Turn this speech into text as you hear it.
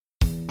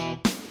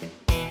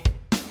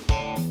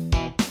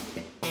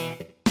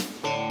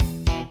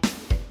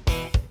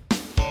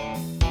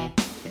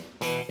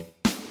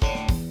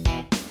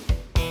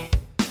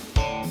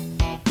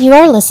You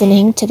are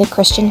listening to The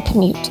Christian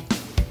Commute,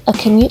 a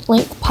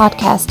commute-length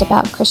podcast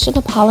about Christian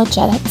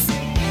apologetics,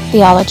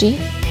 theology,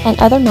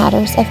 and other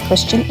matters of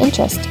Christian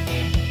interest.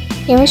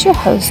 Here is your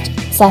host,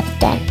 Seth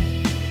Dunn.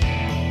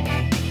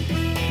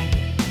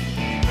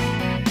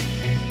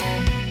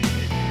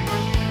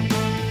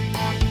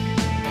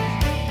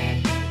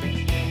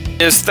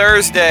 It is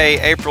Thursday,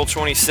 April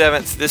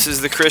 27th. This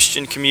is The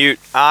Christian Commute.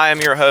 I am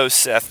your host,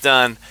 Seth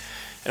Dunn,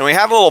 and we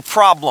have a little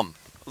problem,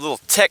 a little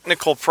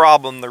technical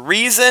problem. The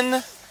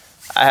reason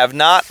I have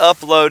not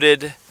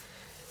uploaded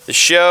the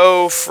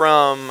show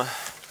from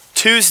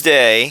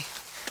Tuesday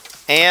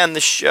and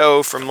the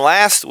show from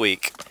last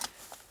week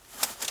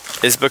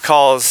is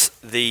because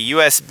the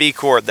USB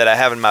cord that I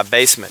have in my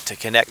basement to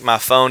connect my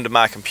phone to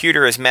my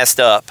computer is messed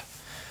up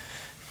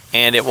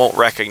and it won't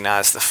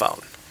recognize the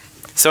phone.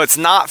 So it's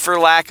not for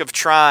lack of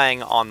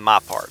trying on my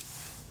part.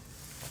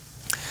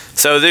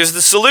 So the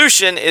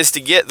solution is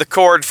to get the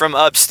cord from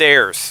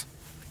upstairs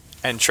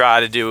and try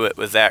to do it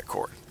with that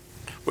cord.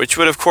 Which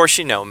would, of course,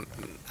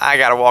 I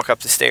got to walk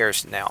up the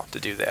stairs now to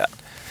do that.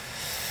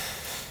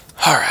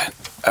 Alright,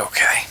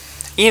 okay.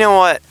 You know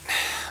what?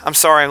 I'm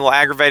sorry, I'm a little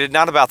aggravated.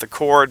 Not about the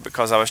cord,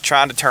 because I was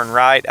trying to turn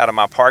right out of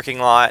my parking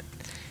lot,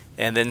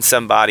 and then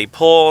somebody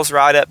pulls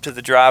right up to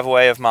the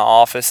driveway of my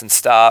office and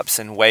stops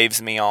and waves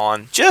me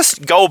on.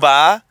 Just go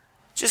by.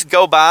 Just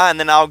go by, and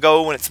then I'll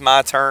go when it's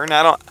my turn.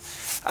 I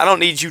don't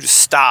need you to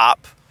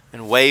stop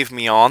and wave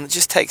me on. It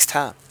just takes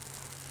time.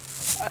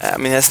 I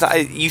mean, that's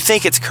not. You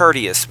think it's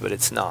courteous, but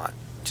it's not.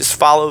 Just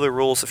follow the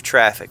rules of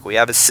traffic. We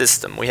have a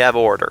system. We have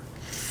order.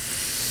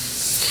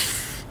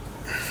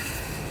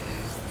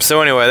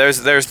 So anyway,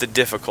 there's the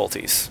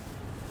difficulties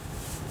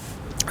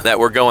that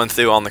we're going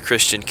through on the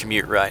Christian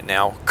Commute right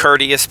now.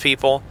 Courteous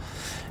people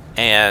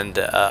and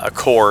a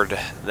cord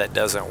that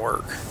doesn't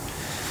work.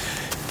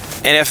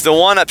 And if the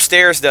one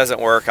upstairs doesn't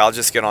work, I'll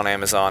just get on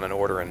Amazon and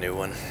order a new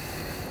one.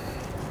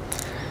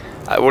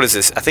 What is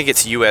this? I think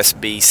it's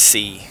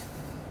USB-C.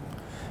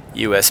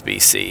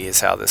 USB-C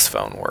is how this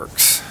phone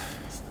works.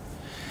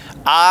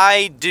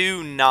 I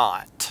do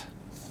not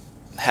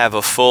have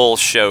a full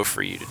show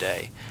for you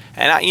today.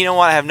 And you know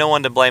what? I have no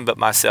one to blame but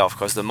myself,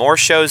 because the more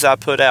shows I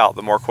put out,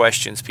 the more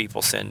questions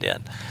people send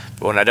in.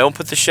 But when I don't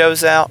put the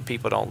shows out,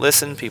 people don't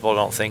listen, people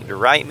don't think to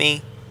write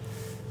me.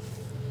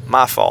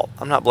 My fault.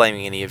 I'm not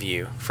blaming any of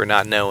you for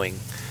not knowing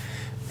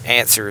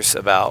answers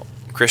about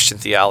Christian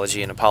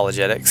theology and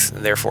apologetics,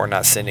 and therefore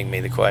not sending me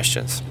the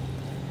questions.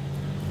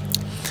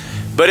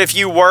 But if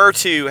you were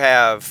to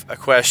have a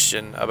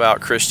question about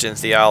Christian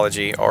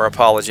theology or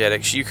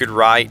apologetics, you could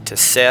write to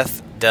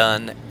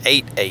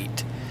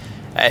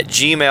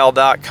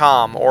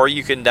sethdunn88@gmail.com, or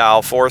you can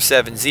dial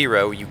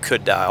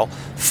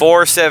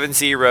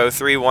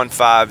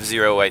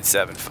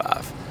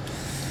 470-315-0875.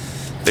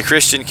 The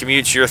Christian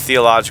Commute's your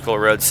theological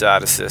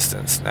roadside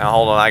assistance. Now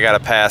hold on, I gotta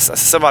pass.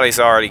 Somebody's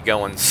already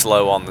going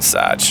slow on the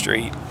side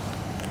street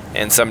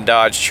in some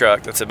Dodge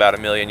truck that's about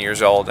 1 million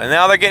years old, and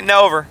now they're getting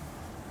over.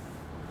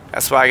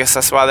 I guess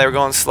that's why they were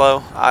going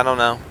slow. I don't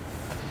know.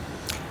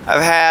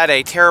 I've had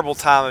a terrible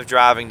time of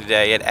driving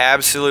today. It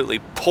absolutely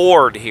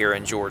poured here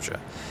in Georgia.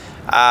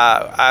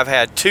 I've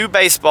had 2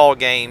 baseball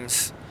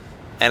games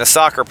and a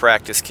soccer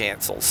practice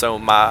canceled. So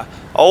my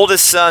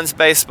oldest son's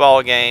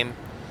baseball game,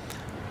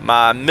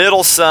 my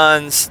middle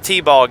son's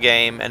t-ball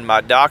game, and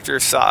my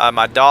daughter's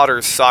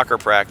soccer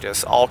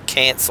practice all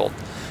canceled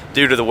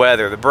due to the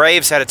weather. The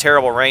Braves had a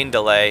terrible rain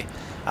delay.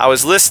 I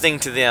was listening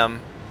to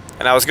them,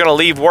 and I was going to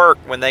leave work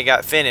when they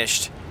got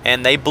finished,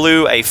 and they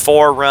blew a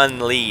 4-run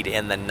lead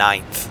in the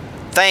 9th.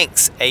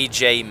 Thanks,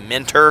 A.J.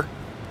 Minter.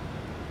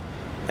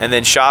 And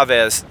then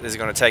Chavez is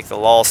going to take the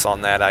loss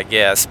on that, I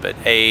guess. But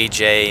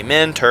A.J.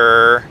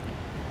 Minter,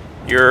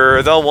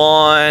 you're the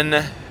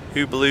one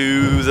who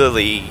blew the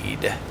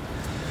lead.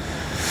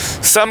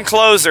 Some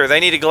closer. They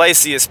need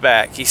Iglesias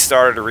back. He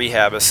started a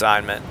rehab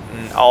assignment.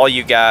 And all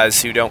you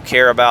guys who don't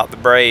care about the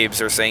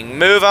Braves are saying,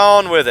 move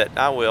on with it.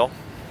 I will.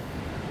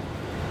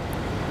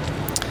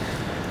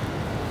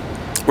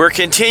 We're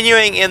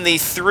continuing in the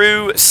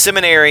Through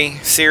Seminary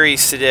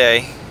series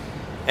today,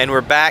 and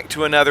we're back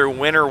to another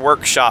winter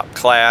workshop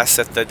class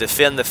at the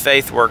Defend the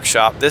Faith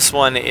workshop. This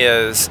one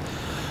is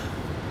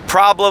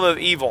Problem of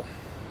Evil.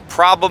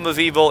 Problem of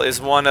Evil is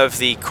one of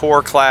the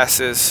core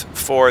classes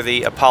for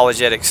the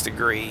apologetics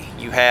degree.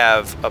 You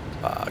have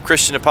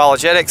Christian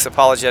apologetics,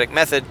 apologetic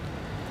method,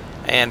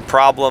 and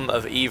Problem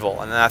of Evil.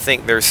 And then I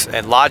think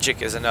and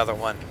Logic is another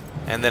one.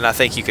 And then I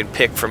think you can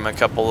pick from a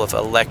couple of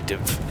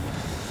elective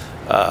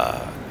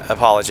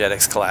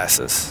apologetics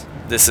classes.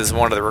 This is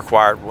one of the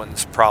required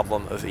ones,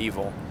 Problem of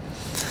Evil.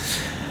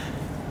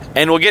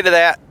 And we'll get to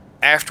that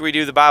after we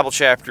do the Bible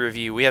chapter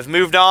review. We have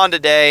moved on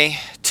today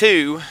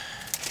to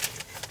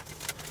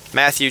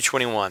Matthew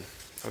 21.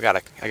 I got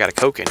a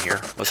Coke in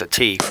here. What's a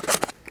tea?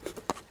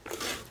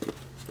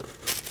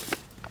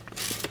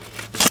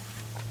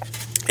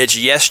 It's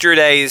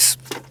yesterday's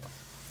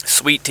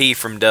sweet tea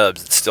from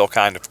Dubs. It's still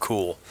kind of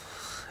cool.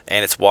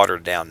 And it's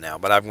watered down now,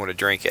 but I'm going to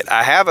drink it.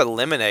 I have a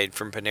lemonade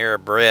from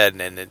Panera Bread,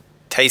 and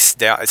tastes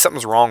down.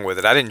 Something's wrong with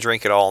it. I didn't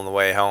drink it all on the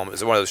way home. It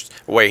was one of those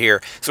way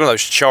here. It's one of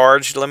those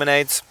charged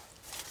lemonades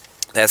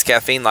that has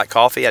caffeine like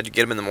coffee. I'd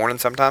get them in the morning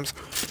sometimes.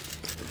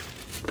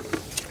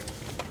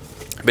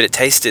 But it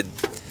tasted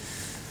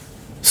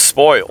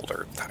spoiled,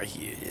 or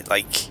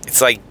like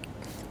it's like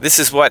this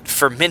is what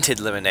fermented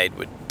lemonade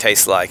would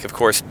taste like. Of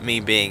course,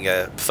 me being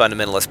a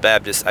fundamentalist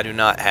Baptist, I'm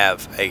not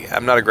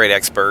a great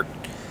expert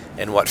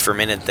in what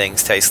fermented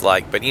things taste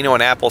like. But you know,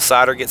 when apple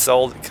cider gets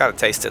old, it kind of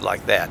tasted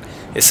like that.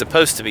 It's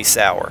supposed to be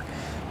sour,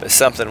 but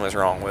something was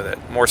wrong with it.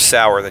 More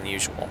sour than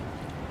usual.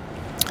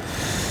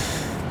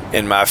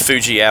 In my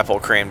Fuji apple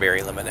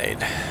cranberry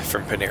lemonade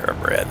from Panera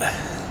Bread.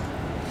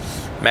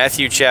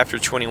 Matthew chapter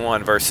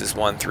 21, verses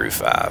 1 through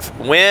 5.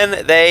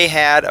 When they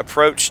had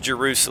approached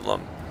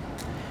Jerusalem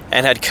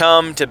and had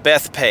come to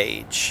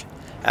Bethpage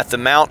at the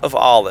Mount of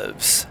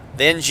Olives,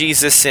 then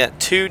Jesus sent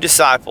 2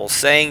 disciples,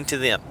 saying to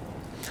them,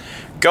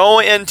 "Go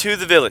into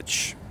the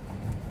village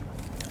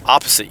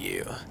opposite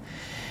you,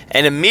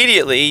 and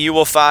immediately you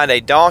will find a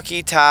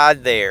donkey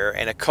tied there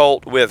and a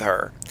colt with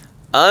her.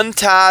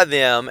 Untie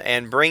them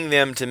and bring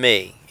them to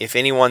me. If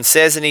anyone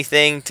says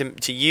anything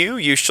to you,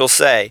 you shall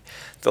say,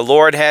 'The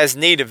Lord has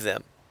need of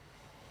them.'"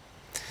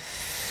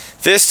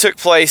 This took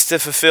place to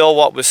fulfill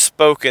what was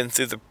spoken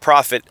through the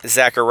prophet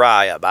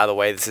Zechariah. By the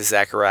way, this is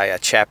Zechariah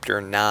chapter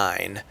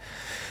 9,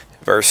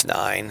 verse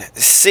 9.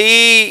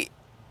 Say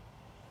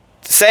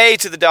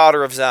to the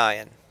daughter of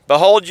Zion,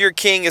 "Behold, your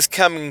king is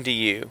coming to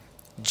you,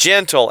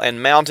 gentle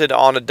and mounted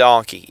on a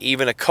donkey,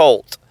 even a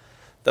colt,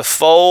 the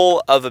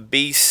foal of a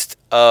beast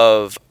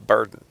of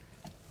burden."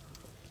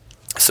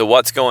 So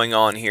what's going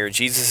on here?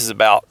 Jesus is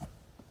about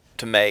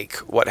to make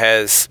what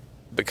has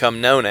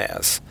become known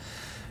as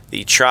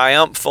the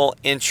triumphal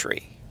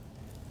entry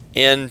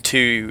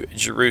into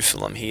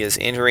Jerusalem. He is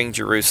entering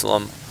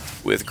Jerusalem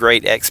with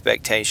great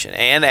expectation.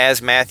 And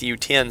as Matthew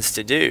tends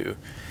to do,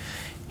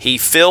 he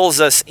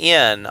fills us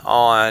in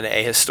on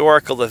a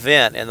historical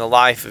event in the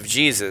life of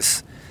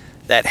Jesus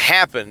that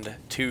happened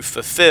to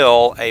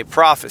fulfill a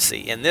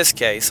prophecy. In this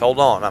case, hold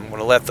on, I'm going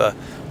to let the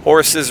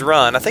horses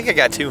run. I think I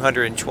got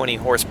 220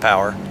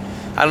 horsepower.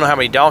 I don't know how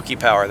many donkey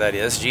power that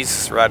is.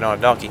 Jesus is riding on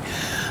a donkey.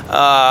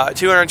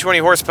 220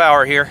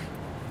 horsepower here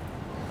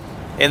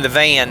in the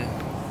van,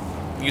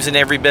 using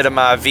every bit of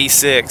my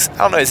V6. I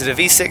don't know, is it a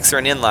V6 or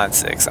an inline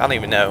 6? I don't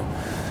even know.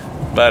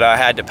 But I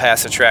had to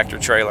pass a tractor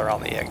trailer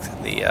on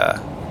the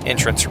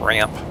entrance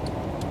ramp.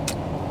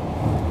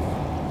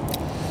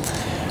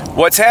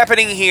 What's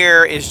happening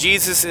here is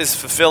Jesus is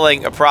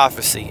fulfilling a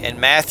prophecy, and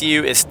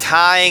Matthew is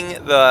tying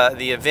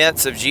the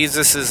events of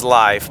Jesus'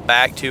 life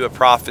back to a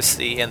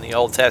prophecy in the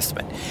Old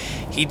Testament.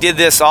 He did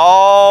this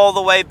all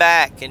the way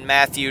back in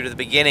Matthew to the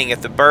beginning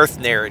at the birth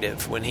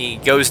narrative when he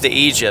goes to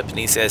Egypt and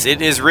he says,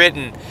 "It is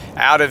written,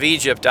 out of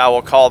Egypt I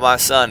will call my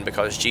son,"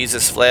 because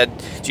Jesus'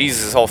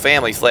 whole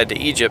family fled to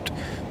Egypt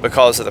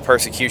because of the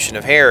persecution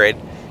of Herod.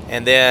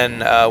 And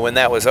then when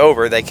that was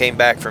over, they came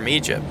back from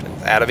Egypt.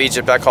 "Out of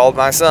Egypt I called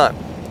my son."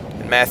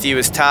 And Matthew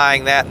is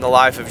tying that in the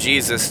life of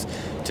Jesus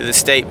to the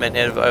statement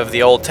of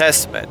the Old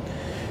Testament,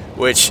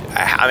 which,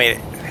 I mean,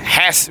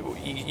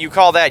 you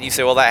call that, you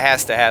say, well, that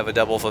has to have a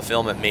double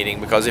fulfillment meaning,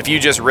 because if you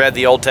just read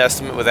the Old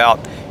Testament without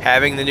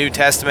having the New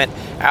Testament,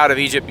 "Out of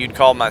Egypt you'd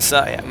call my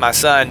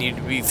son,"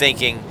 you'd be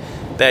thinking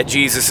that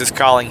Jesus is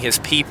calling his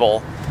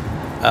people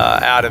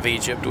out of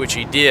Egypt, which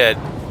he did,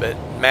 but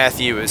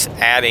Matthew is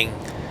adding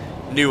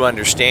new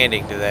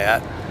understanding to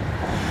that.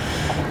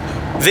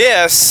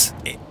 This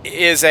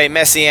is a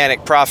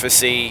messianic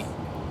prophecy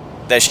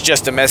that's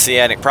just a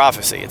messianic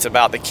prophecy. It's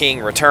about the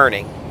king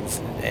returning.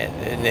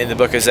 In the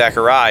book of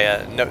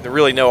Zechariah,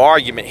 really no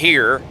argument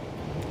here.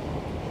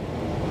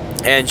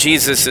 And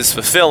Jesus is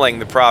fulfilling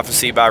the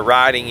prophecy by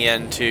riding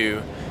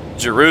into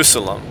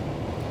Jerusalem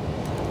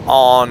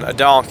on a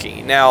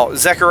donkey. Now,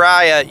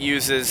 Zechariah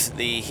uses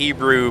the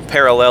Hebrew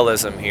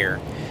parallelism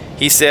here.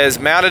 He says,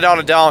 "Mounted on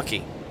a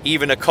donkey,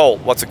 even a colt."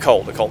 What's a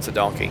colt? A colt's a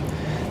donkey.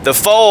 "The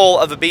foal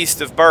of a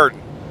beast of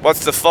burden."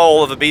 What's the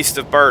foal of a beast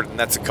of burden?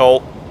 That's a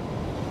colt.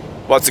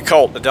 What's a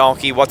colt? A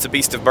donkey. What's a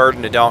beast of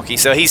burden? A donkey.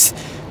 So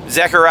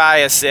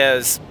Zechariah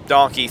says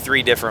donkey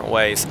 3 different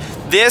ways.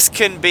 This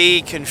can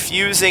be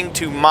confusing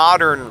to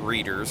modern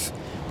readers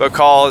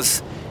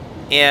because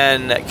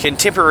in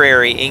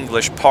contemporary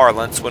English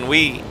parlance, when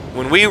we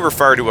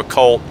refer to a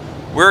colt,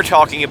 we're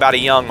talking about a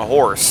young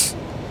horse.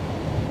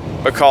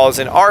 Because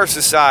in our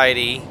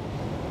society,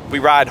 we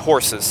ride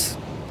horses.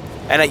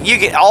 And you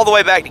get all the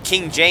way back to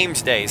King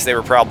James days, they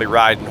were probably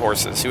riding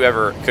horses,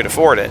 whoever could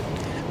afford it.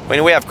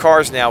 When we have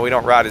cars now, we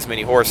don't ride as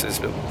many horses,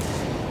 but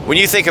when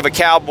you think of a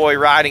cowboy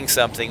riding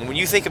something, when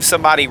you think of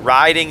somebody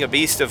riding a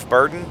beast of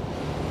burden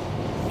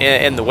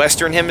in the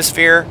Western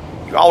Hemisphere,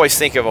 you always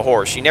think of a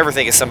horse. You never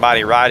think of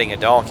somebody riding a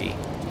donkey.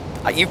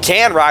 You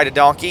can ride a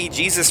donkey.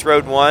 Jesus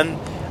rode one.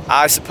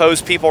 I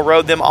suppose people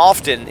rode them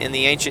often in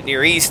the ancient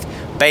Near East.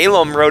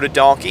 Balaam rode a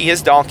donkey.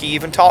 His donkey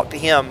even talked to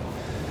him.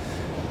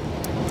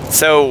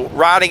 So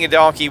riding a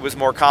donkey was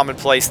more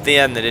commonplace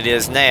then than it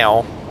is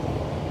now.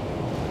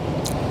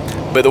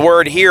 But the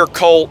word here,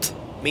 colt,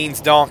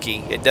 means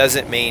donkey. It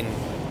doesn't mean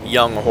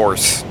young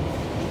horse.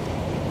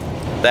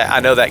 That I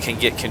know that can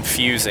get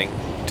confusing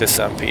to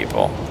some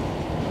people.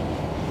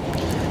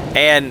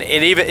 And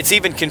it's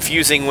even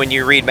confusing when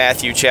you read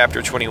Matthew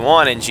chapter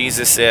 21 and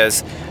Jesus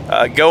says,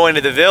 go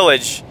into the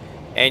village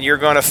and you're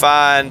going to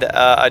find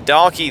a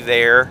donkey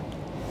there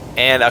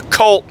and a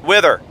colt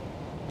with her.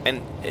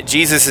 And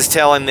Jesus is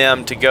telling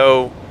them to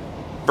go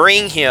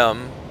bring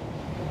him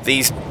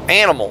these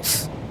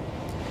animals.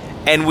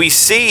 And we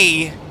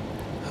see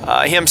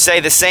him say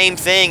the same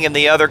thing in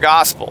the other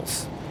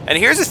Gospels. And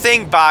here's the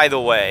thing, by the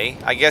way,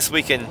 I guess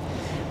we can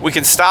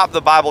stop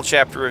the Bible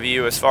chapter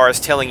review as far as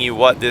telling you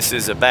what this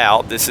is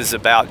about. This is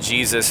about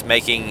Jesus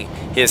making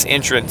his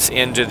entrance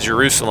into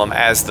Jerusalem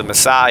as the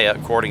Messiah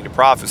according to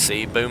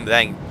prophecy. Boom,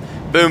 bang,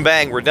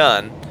 we're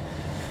done.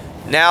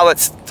 Now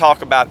let's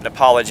talk about an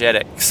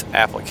apologetics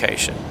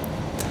application.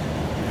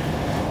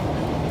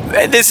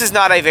 This is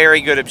not a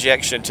very good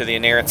objection to the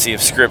inerrancy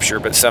of Scripture,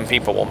 but some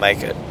people will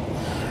make it.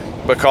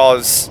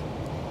 Because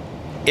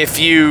if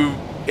you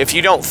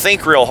don't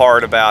think real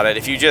hard about it,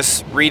 if you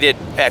just read it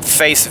at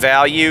face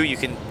value, you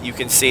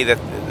can see that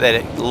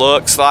it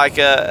looks like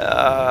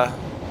an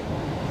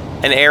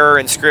error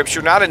in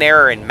Scripture. Not an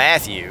error in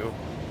Matthew,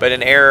 but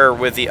an error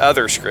with the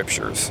other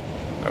Scriptures.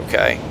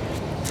 Okay?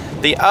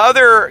 The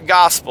other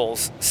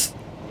Gospels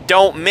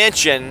don't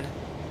mention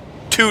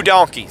two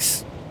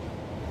donkeys,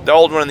 the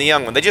old one and the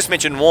young one. They just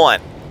mention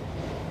one.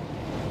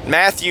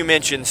 Matthew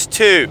mentions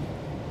two.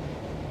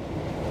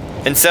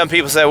 And some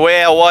people say,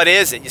 well, what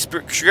is it?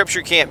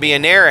 Scripture can't be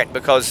inerrant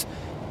because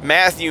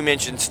Matthew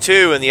mentions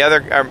two and the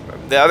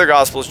other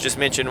Gospels just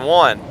mention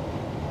one.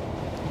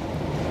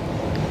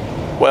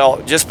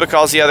 Well, just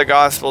because the other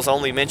Gospels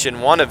only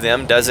mention one of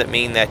them doesn't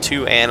mean that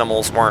two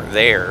animals weren't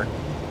there.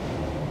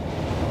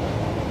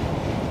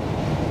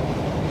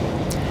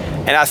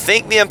 And I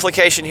think the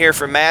implication here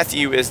from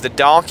Matthew is the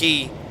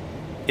donkey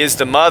is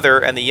the mother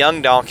and the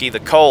young donkey, the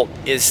colt,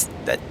 is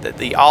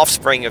the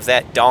offspring of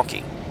that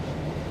donkey.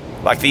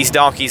 Like these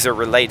donkeys are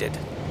related.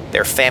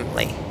 They're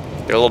family.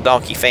 They're a little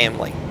donkey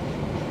family.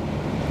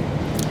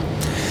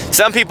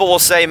 Some people will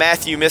say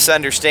Matthew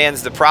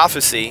misunderstands the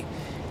prophecy.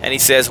 And he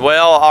says,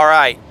 well, all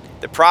right,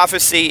 the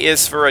prophecy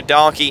is for a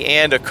donkey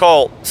and a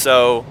colt.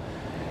 So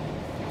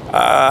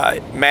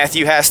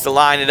Matthew has to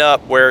line it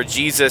up where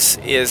Jesus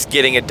is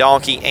getting a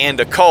donkey and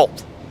a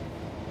colt.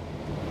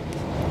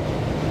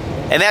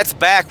 And that's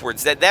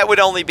backwards. That would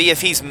only be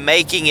if he's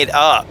making it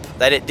up,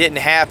 that it didn't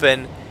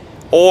happen.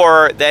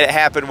 Or that it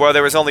happened where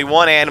there was only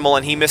one animal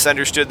and he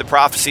misunderstood the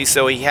prophecy,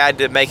 so he had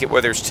to make it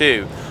where there's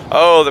two.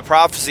 Oh, the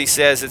prophecy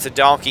says it's a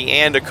donkey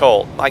and a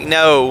colt. Like,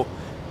 no,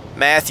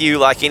 Matthew,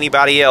 like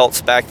anybody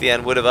else back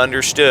then, would have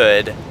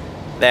understood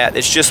that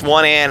it's just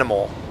one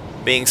animal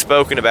being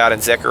spoken about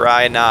in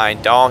Zechariah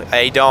 9,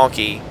 a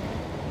donkey,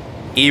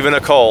 even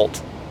a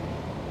colt,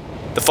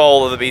 the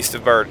foal of the beast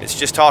of burden. It's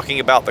just talking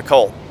about the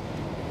colt.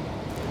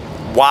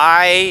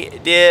 Why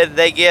did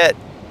they get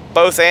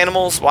both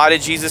animals? Why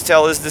did Jesus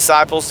tell his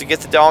disciples to get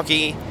the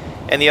donkey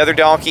and the other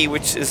donkey,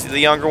 which is the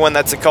younger one,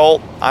 that's a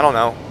colt? I don't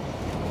know.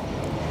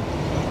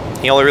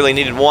 He only really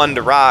needed one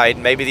to ride.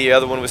 Maybe the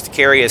other one was to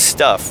carry his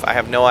stuff. I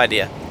have no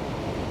idea.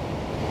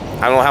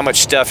 I don't know how much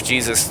stuff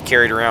Jesus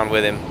carried around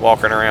with him,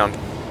 walking around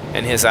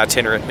in his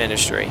itinerant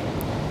ministry.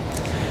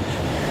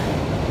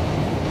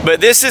 But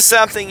this is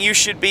something you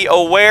should be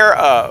aware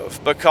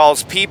of,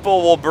 because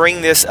people will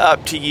bring this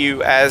up to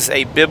you as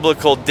a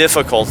biblical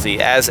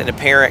difficulty, as an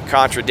apparent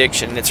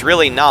contradiction. And it's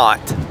really not.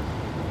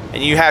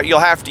 And you'll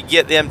have to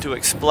get them to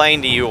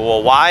explain to you,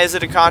 well, why is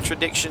it a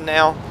contradiction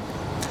now?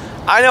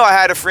 I know I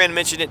had a friend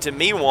mention it to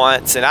me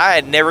once, and I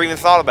had never even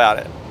thought about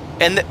it.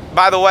 And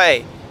by the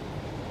way,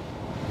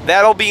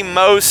 that'll be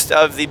most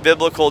of the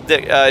biblical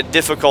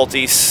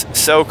difficulties,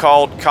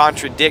 so-called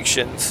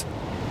contradictions,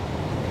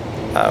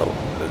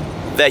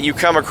 that you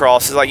come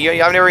across. Is like,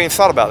 yeah, I've never even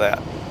thought about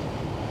that.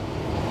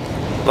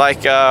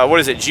 Like, what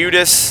is it,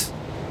 Judas?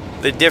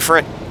 The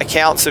different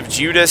accounts of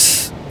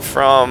Judas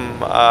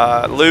from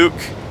Luke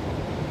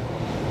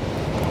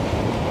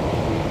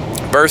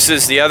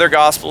versus the other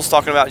Gospels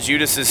talking about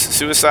Judas's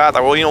suicide.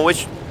 Like, well, you know,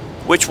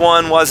 which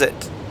one was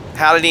it?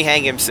 How did he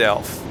hang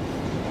himself?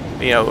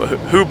 You know,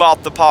 who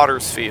bought the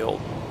potter's field?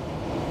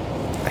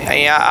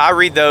 I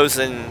read those,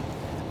 and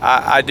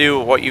I do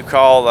what you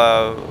call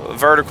a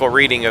vertical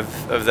reading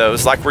of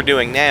those, like we're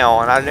doing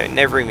now, and I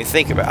never even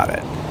think about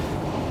it.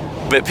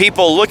 But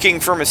people looking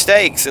for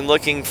mistakes and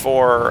looking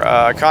for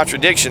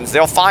contradictions,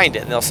 they'll find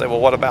it, and they'll say, well,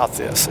 what about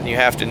this? And you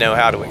have to know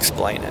how to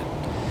explain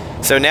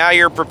it. So now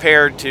you're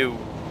prepared to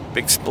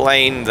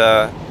explain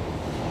the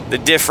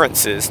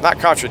differences, not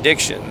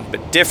contradiction,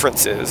 but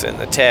differences in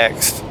the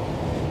text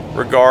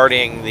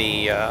regarding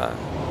the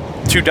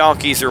two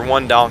donkeys or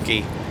one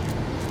donkey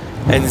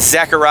and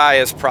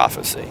Zechariah's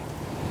prophecy.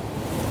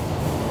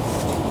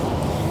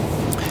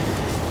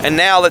 And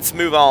now let's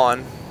move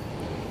on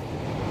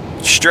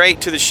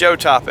straight to the show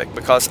topic,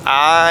 because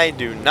I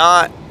do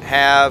not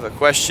have a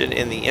question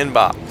in the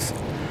inbox.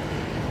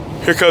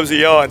 Here comes the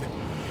yawn.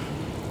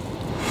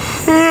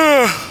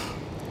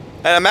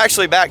 And I'm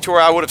actually back to where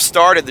I would have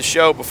started the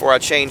show before I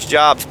changed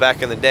jobs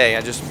back in the day.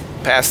 I just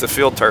passed the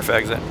field turf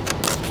exit.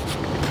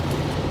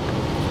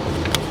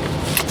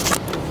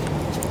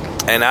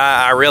 And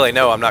I really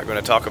know I'm not going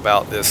to talk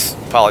about this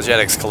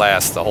apologetics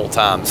class the whole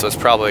time. So it's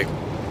probably,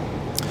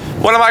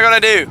 what am I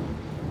going to do?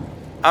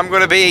 I'm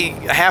going to be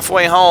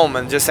halfway home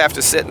and just have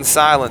to sit in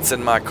silence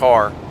in my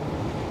car.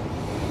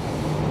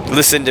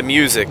 Listen to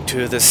music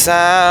to the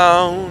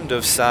sound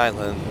of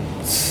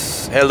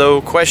silence.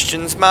 Hello,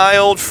 questions, my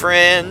old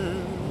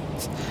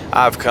friends.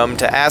 I've come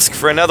to ask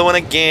for another one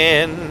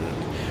again,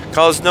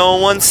 'cause no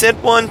one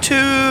sent one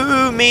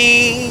to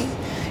me,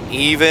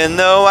 even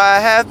though I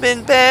have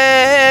been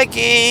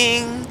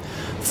begging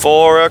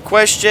for a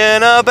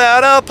question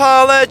about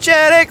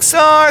apologetics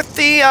or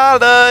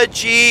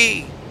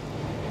theology.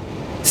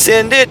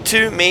 Send it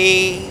to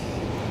me,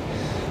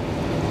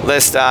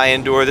 lest I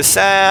endure the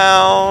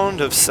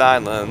sound of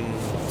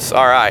silence.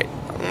 All right.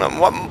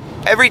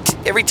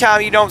 Every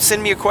time you don't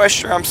send me a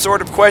question or I'm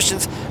sort of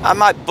questions, I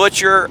might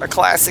butcher a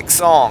classic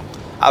song.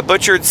 I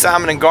butchered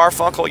Simon and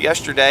Garfunkel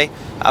yesterday.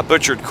 I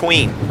butchered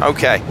Queen.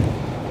 Okay.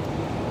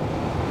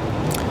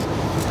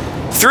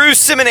 Through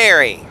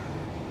Seminary.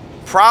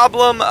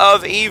 Problem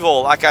of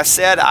Evil. Like I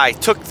said, I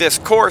took this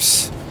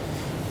course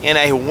in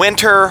a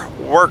winter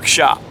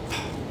workshop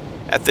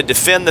at the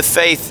Defend the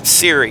Faith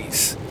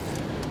series.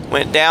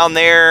 Went down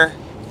there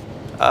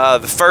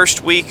the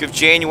first week of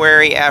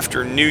January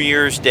after New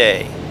Year's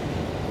Day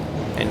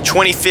in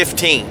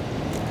 2015.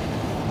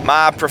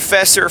 My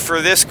professor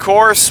for this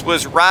course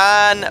was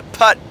Ryan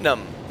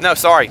Putnam. No,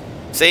 sorry.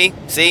 See?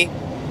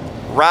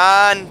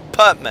 Ryan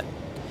Putman.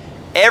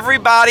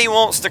 Everybody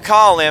wants to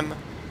call him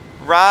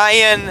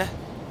Ryan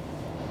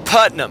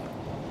Putnam,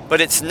 but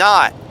it's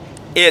not.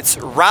 It's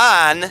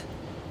Ryan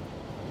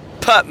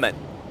Putman.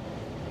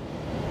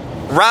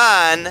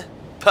 Ryan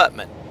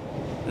Putman,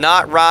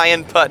 not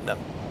Ryan Putnam.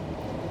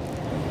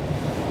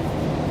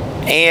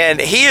 And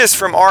he is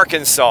from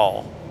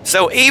Arkansas.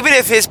 So even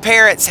if his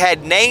parents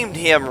had named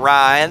him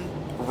Ryan,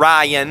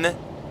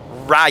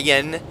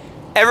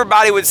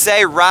 everybody would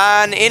say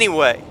Ryan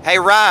anyway. Hey,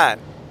 Ryan.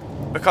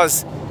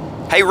 Because,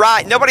 hey,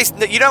 Ryan,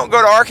 you don't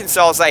go to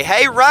Arkansas and say,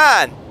 hey,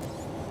 Ryan,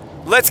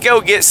 let's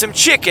go get some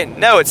chicken.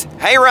 No, it's,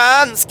 hey,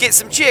 Ryan, let's get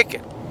some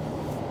chicken.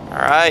 All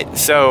right,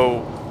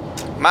 so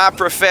my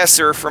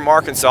professor from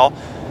Arkansas,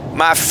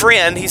 my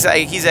friend, he's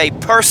a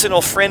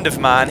personal friend of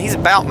mine. He's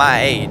about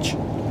my age.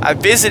 I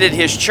visited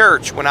his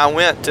church when I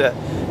went to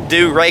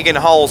do Reagan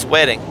Hall's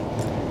wedding.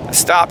 I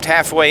stopped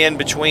halfway in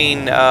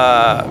between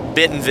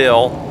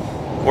Bentonville,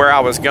 where I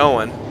was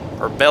going,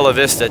 or Bella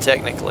Vista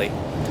technically,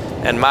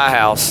 and my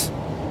house,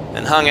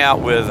 and hung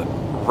out with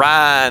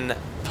Ryan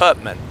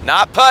Putman.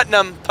 Not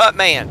Putnam,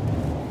 Putman.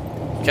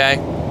 Okay?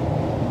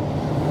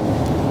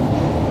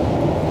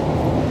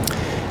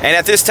 And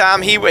at this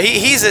time,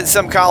 he's at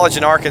some college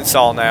in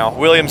Arkansas now,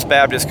 Williams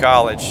Baptist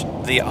College,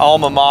 the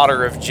alma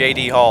mater of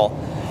J.D. Hall.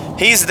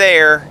 He's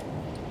there,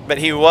 but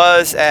he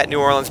was at New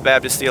Orleans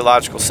Baptist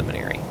Theological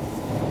Seminary.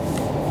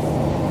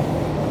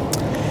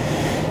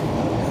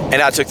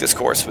 And I took this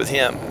course with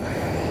him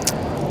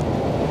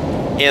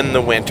in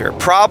the winter.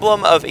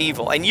 Problem of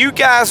Evil. And you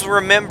guys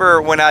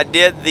remember when I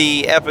did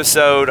the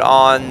episode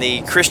on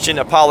the Christian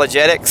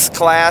apologetics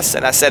class,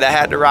 and I said I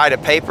had to write a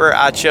paper.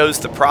 I chose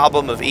the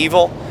Problem of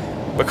Evil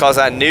because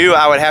I knew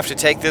I would have to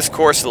take this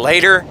course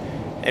later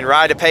and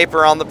write a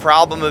paper on the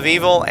Problem of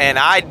Evil, and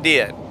I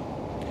did.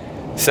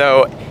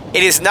 So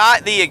it is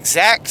not the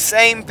exact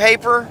same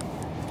paper,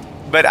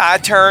 but I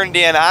turned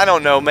in, I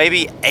don't know,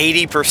 maybe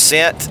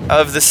 80%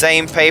 of the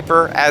same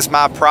paper as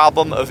my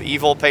Problem of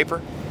Evil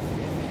paper.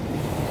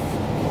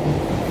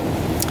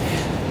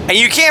 And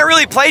you can't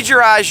really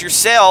plagiarize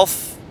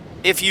yourself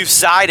if you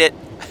cite it.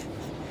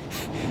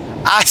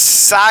 I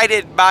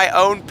cited my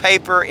own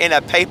paper in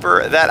a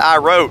paper that I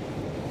wrote.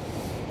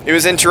 It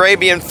was in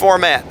Turabian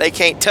format. They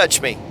can't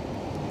touch me.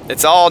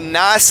 It's all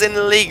nice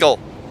and legal.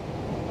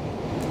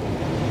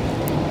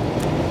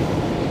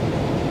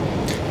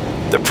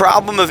 The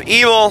Problem of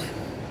Evil,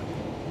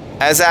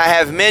 as I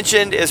have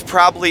mentioned, is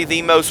probably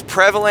the most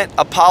prevalent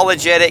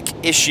apologetic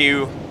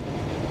issue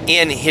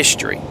in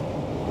history.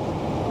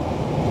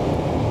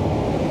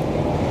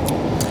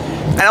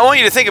 And I want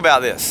you to think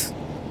about this.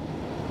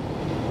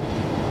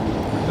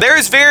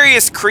 There's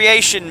various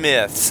creation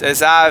myths,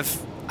 as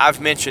I've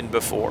mentioned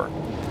before.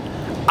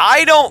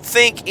 I don't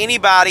think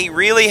anybody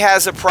really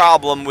has a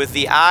problem with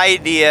the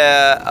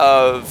idea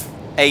of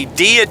a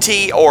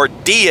deity or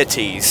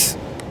deities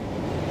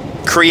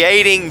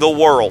creating the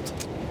world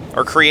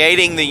or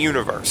creating the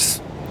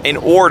universe and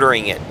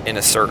ordering it in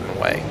a certain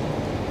way.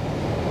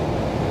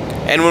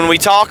 And when we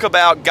talk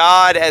about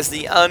God as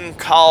the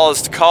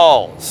uncaused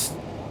cause,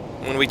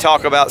 when we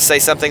talk about, say,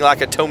 something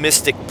like a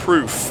Thomistic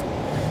proof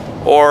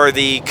or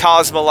the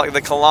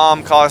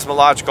Kalam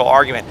cosmological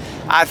argument,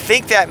 I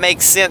think that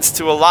makes sense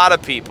to a lot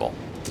of people.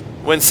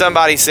 When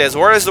somebody says,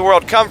 where does the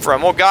world come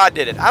from? Well, God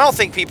did it. I don't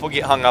think people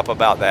get hung up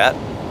about that.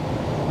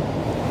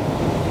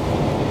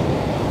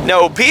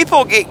 No,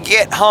 people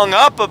get hung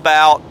up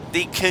about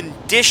the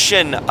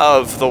condition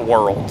of the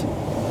world.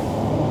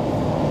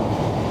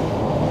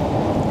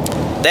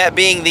 That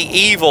being the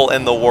evil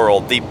in the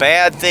world, the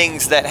bad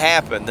things that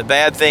happen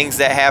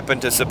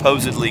to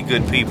supposedly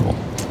good people.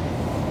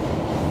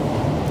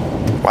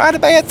 Why do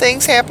bad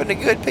things happen to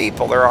good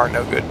people? There are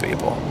no good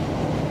people.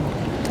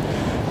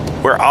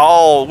 We're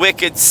all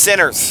wicked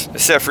sinners,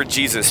 except for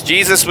Jesus.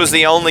 Jesus was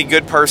the only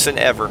good person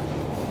ever.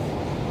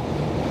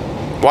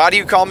 Why do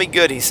you call me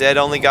good? He said,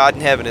 only God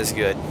in heaven is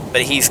good,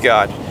 but he's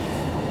God.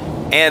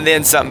 And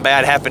then something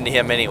bad happened to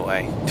him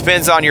anyway.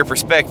 Depends on your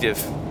perspective.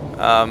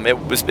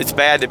 It's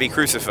bad to be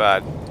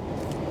crucified,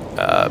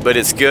 but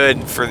it's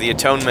good for the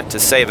atonement to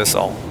save us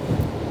all.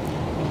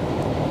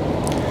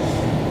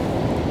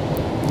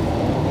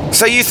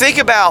 So you think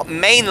about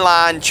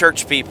mainline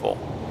church people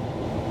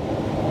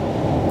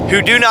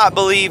who do not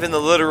believe in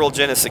the literal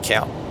Genesis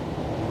account,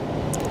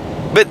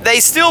 but they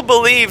still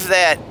believe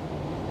that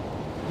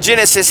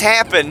Genesis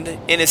happened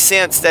in a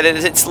sense that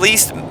it's at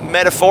least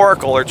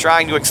metaphorical or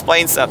trying to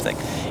explain something.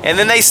 And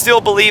then they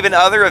still believe in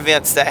other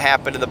events that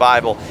happen in the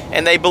Bible.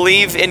 And they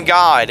believe in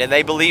God. And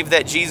they believe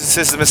that Jesus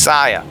is the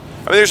Messiah. I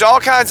mean, there's all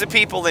kinds of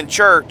people in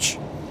church,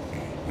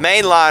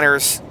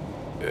 mainliners,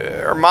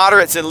 or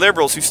moderates and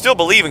liberals, who still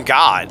believe in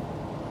God.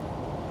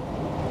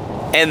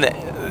 And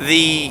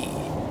the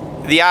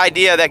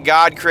idea that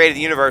God created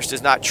the universe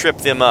does not trip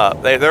them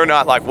up. They're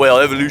not like, well,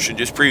 evolution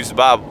just proves the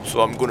Bible,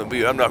 so I'm not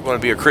going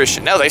to be a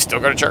Christian. No, they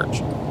still go to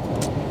church.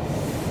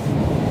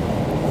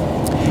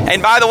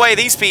 And by the way,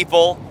 these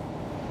people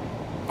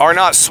are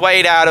not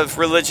swayed out of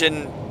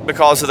religion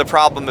because of the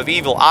problem of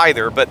evil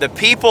either, but the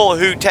people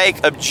who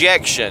take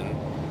objection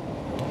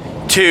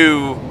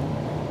to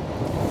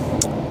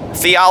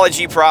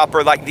theology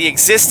proper, like the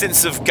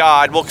existence of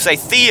God, we'll say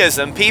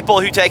theism, people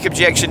who take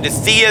objection to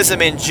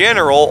theism in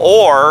general,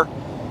 or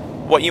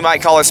what you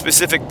might call a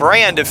specific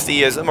brand of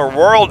theism or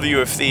worldview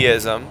of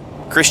theism.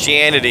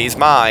 Christianity is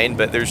mine,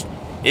 but there's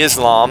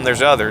Islam,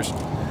 there's others.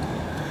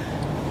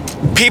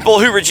 People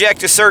who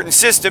reject a certain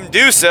system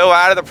do so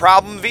out of the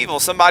problem of evil.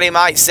 Somebody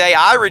might say,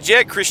 I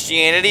reject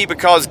Christianity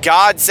because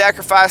God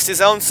sacrificed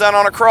his own son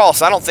on a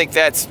cross. I don't think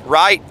that's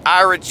right.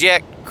 I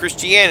reject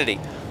Christianity.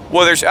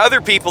 Well, there's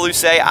other people who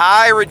say,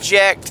 I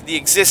reject the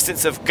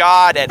existence of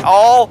God at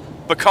all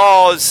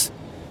because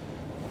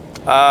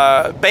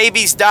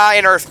babies die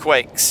in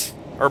earthquakes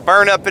or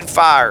burn up in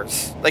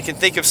fires. They can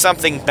think of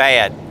something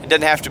bad. It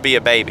doesn't have to be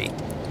a baby.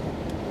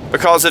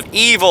 Because of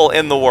evil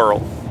in the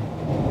world.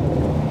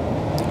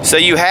 So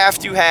you have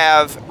to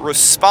have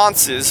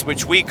responses,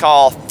 which we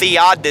call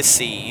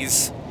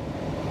theodicies,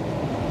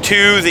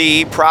 to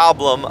the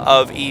problem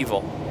of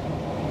evil.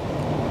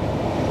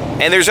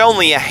 And there's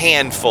only a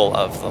handful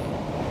of them.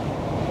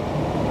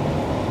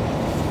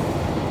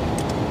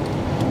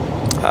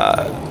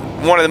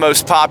 One of the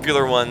most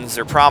popular ones,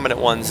 or prominent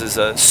ones, is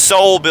a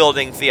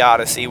soul-building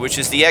theodicy, which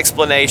is the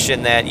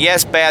explanation that,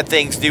 yes, bad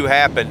things do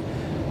happen,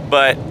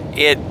 but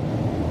it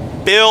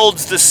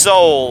builds the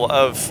soul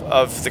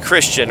of the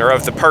Christian or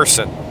of the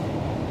person.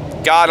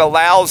 God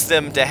allows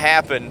them to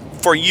happen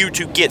for you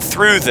to get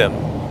through them,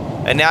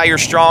 and now you're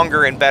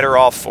stronger and better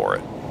off for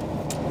it.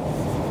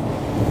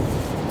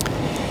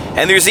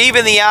 And there's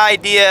even the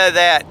idea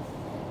that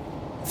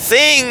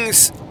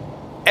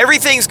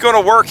everything's going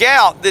to work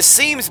out. This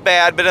seems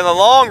bad, but in the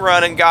long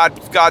run, in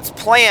God's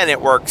plan,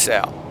 it works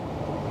out.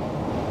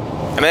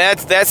 I mean,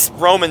 that's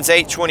Romans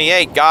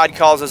 8:28. God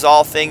causes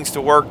all things to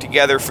work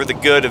together for the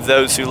good of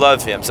those who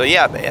love him. So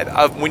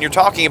yeah, when you're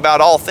talking about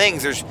all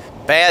things, there's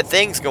bad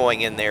things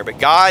going in there. But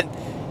God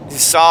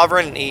is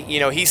sovereign.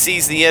 He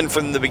sees the end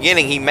from the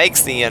beginning. He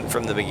makes the end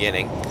from the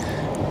beginning.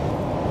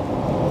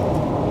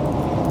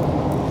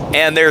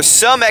 And there's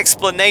some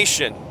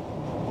explanation,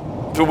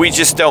 but we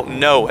just don't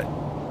know it.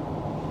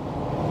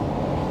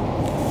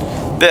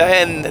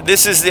 And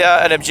this is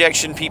an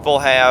objection people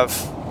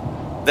have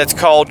that's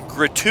called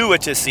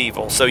gratuitous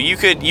evil. So you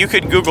could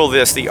Google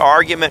this, the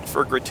argument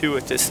for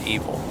gratuitous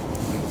evil.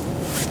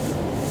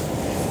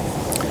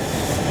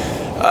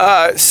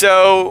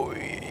 So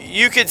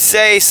you could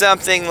say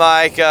something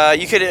like,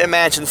 you could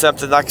imagine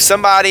something like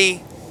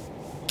somebody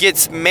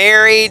gets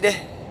married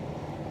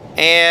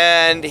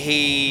and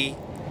he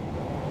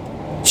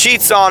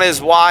cheats on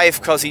his wife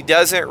because he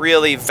doesn't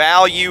really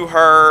value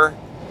her,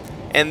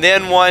 and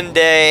then one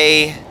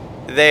day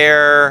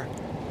they're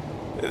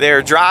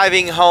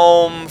driving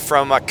home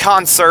from a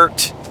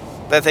concert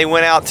that they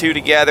went out to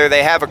together.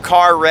 They have a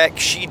car wreck.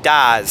 She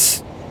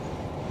dies.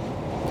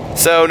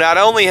 So not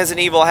only has an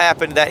evil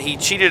happened that he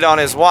cheated on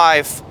his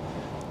wife,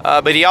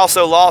 but he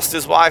also lost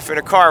his wife in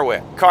a car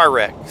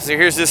wreck. So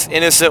here's this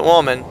innocent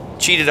woman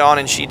cheated on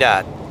and she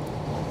died.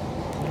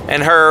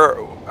 And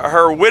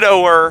her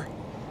widower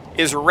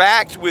is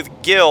racked with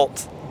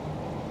guilt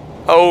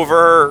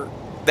over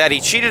that he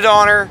cheated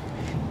on her,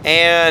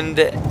 and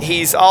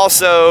he's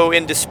also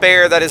in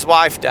despair that his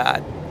wife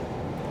died.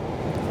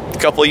 A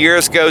couple of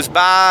years goes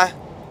by,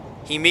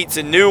 he meets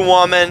a new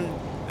woman,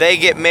 they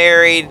get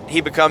married,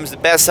 he becomes the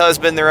best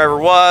husband there ever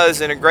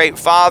was and a great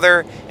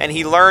father, and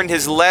he learned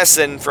his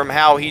lesson from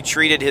how he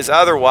treated his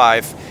other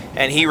wife,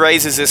 and he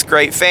raises this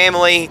great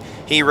family.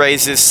 He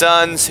raises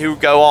sons who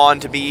go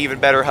on to be even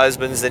better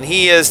husbands than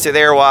he is to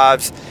their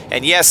wives.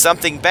 And yes,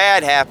 something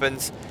bad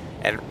happens.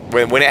 And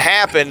when it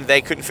happened,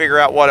 they couldn't figure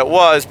out what it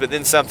was, but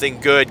then something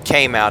good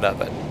came out of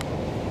it.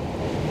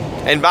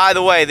 And by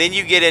the way, then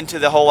you get into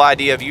the whole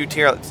idea of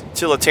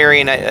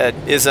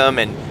utilitarianism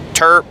and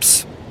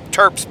terps.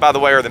 Terps, by the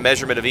way, are the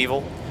measurement of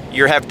evil.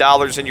 You have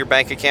dollars in your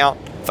bank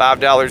account.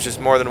 $5 is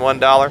more than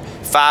 $1.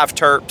 5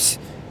 terps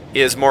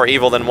is more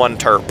evil than 1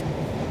 terp.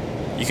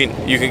 You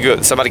can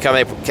go. Somebody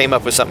came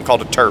up with something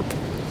called a terp.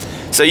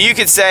 So you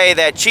could say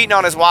that cheating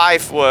on his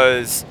wife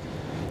was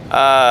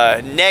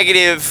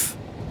negative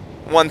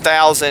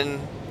 1,000.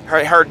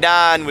 Her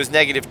dying was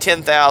negative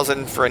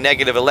 10,000 for a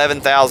negative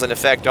 11,000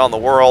 effect on the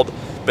world.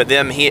 But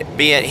then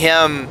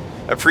him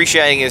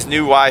appreciating his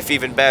new wife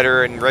even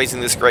better and raising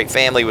this great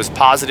family was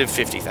positive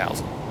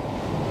 50,000.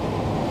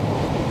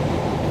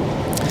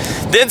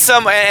 Then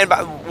and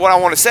what I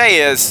want to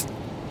say is,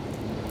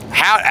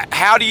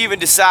 how do you even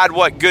decide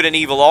what good and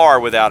evil are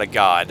without a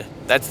God?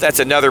 That's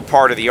another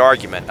part of the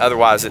argument.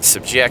 Otherwise, it's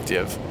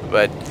subjective.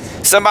 But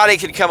somebody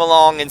could come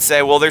along and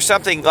say, well, there's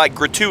something like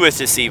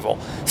gratuitous evil.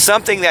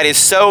 Something that is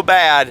so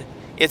bad,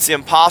 it's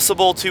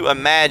impossible to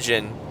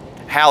imagine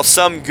how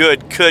some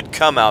good could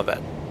come of it.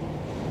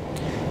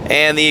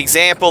 And the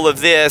example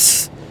of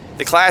this,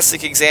 the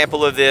classic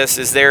example of this,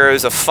 is there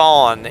is a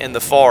fawn in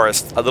the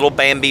forest, a little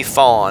Bambi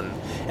fawn,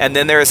 and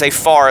then there is a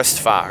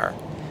forest fire.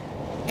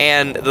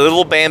 And the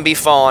little Bambi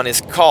fawn is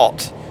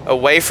caught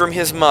away from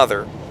his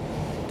mother,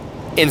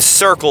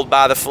 encircled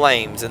by the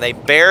flames, and they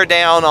bear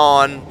down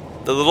on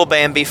the little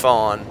Bambi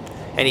fawn,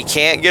 and he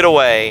can't get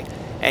away,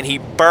 and he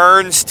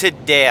burns to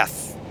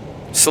death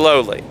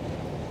slowly.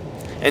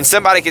 And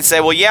somebody could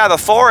say, well, yeah, the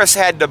forest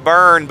had to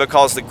burn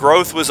because the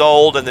growth was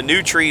old and the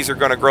new trees are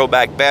going to grow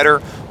back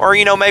better. Or,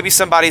 maybe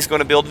somebody's going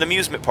to build an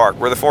amusement park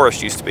where the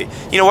forest used to be.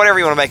 Whatever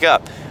you want to make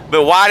up.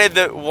 But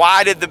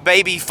why did the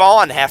baby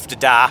fawn have to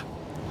die?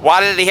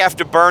 Why did he have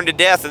to burn to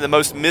death in the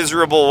most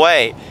miserable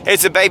way?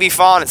 It's a baby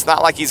fawn. It's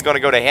not like he's going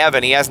to go to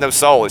heaven. He has no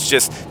soul. It's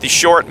just the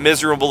short,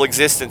 miserable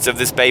existence of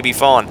this baby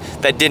fawn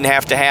that didn't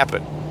have to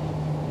happen.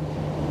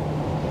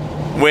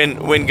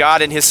 When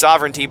God in his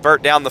sovereignty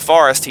burnt down the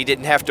forest, he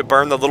didn't have to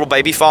burn the little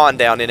baby fawn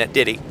down in it,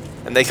 did he?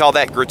 And they call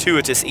that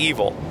gratuitous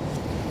evil.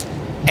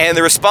 And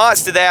the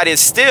response to that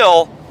is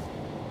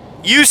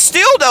you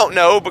still don't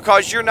know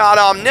because you're not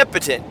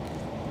omnipotent.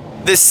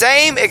 The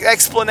same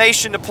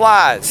explanation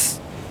applies.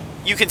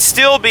 You can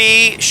still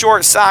be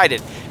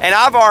short-sighted. And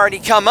I've already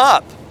come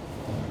up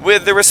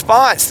with the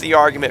response to the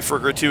argument for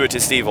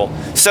gratuitous evil.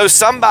 So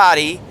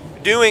somebody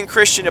doing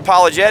Christian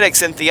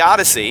apologetics and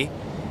theodicy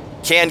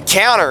can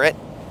counter it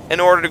in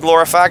order to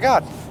glorify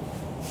God.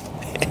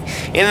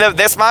 And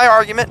that's my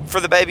argument for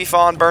the baby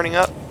fawn burning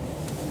up.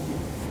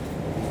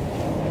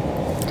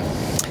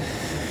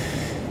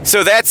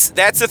 So that's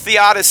a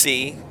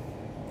theodicy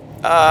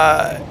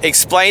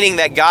explaining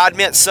that God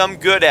meant some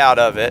good out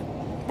of it,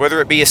 whether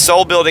it be a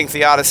soul-building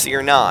theodicy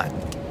or not,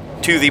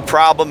 to the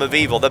problem of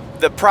evil.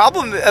 The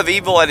problem of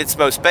evil at its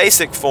most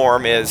basic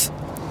form is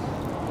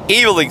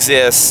evil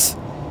exists,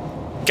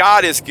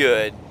 God is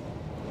good,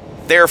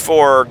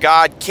 therefore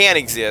God can't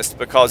exist,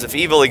 because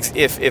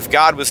if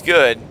God was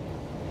good,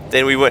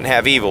 then we wouldn't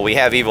have evil. We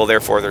have evil,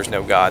 therefore there's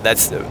no God.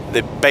 That's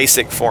the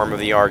basic form of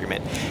the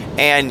argument.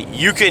 And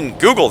you can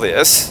Google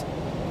this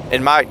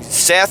in my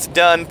Seth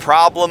Dunn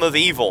Problem of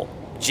Evil,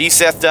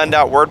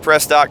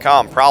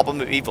 gsethdunn.wordpress.com,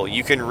 Problem of Evil.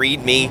 You can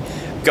read me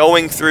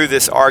going through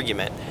this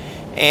argument.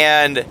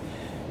 And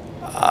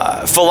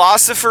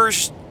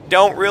philosophers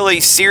don't really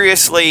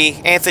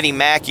seriously, Anthony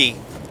Mackie,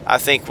 I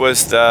think,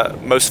 was the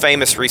most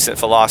famous recent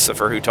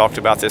philosopher who talked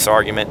about this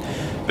argument.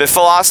 But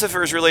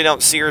philosophers really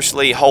don't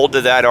seriously hold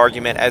to that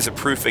argument as a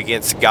proof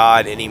against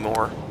God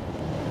anymore,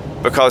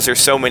 because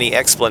there's so many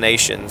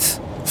explanations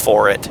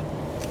for it.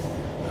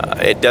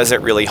 It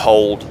doesn't really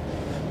hold.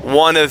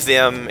 One of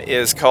them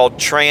is called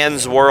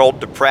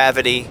trans-world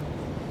depravity.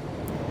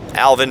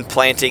 Alvin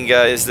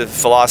Plantinga is the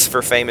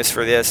philosopher famous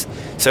for this.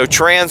 So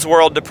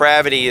trans-world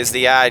depravity is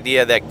the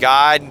idea that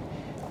God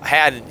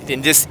had,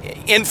 in this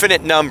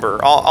infinite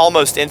number,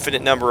 almost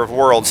infinite number of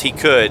worlds, he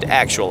could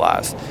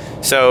actualize.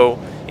 So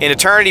in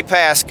eternity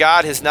past,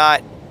 God has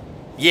not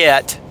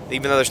yet,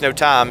 even though there's no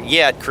time,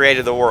 yet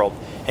created the world.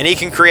 And he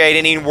can create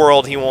any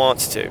world he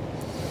wants to.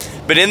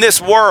 But in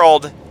this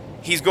world,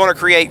 he's going to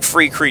create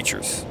free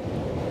creatures.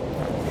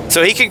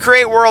 So he can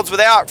create worlds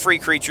without free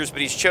creatures, but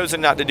he's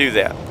chosen not to do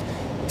that.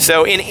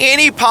 So in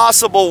any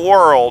possible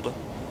world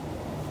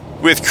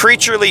with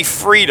creaturely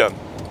freedom,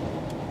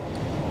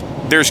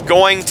 there's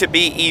going to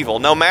be evil.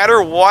 No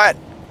matter what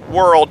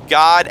world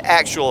God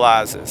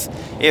actualizes,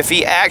 if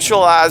he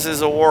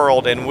actualizes a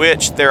world in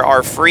which there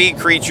are free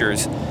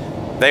creatures,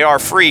 they are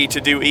free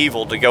to do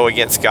evil, to go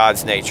against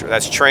God's nature.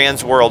 That's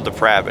trans-world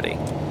depravity.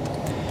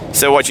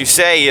 So what you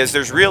say is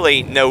there's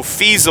really no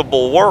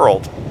feasible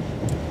world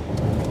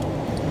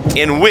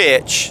in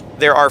which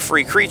there are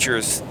free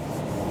creatures,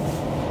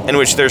 in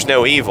which there's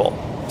no evil.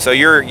 So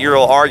your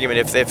argument,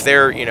 if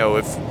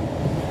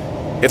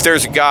If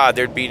there's a God,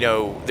 they're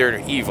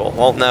evil.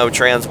 Well, no,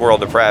 trans-world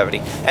depravity.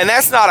 And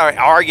that's not an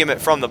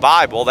argument from the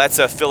Bible. That's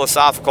a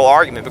philosophical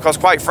argument, because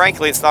quite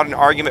frankly, it's not an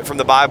argument from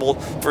the Bible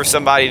for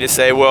somebody to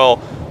say, well,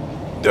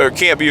 there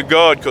can't be a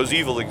God because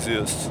evil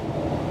exists.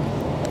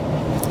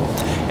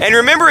 And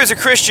remember, as a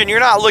Christian, you're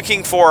not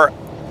looking for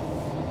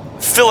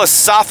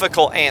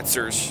philosophical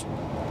answers.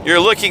 You're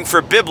looking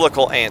for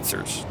biblical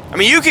answers. I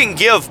mean, you can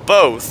give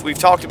both. We've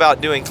talked about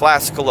doing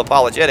classical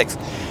apologetics.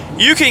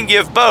 You can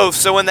give both.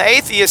 So when the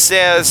atheist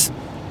says,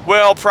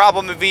 well,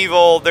 problem of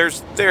evil,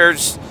 there's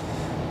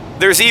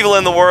evil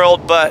in the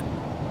world, but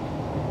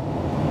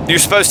you're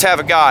supposed to have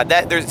a God.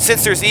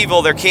 Since there's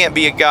evil, there can't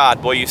be a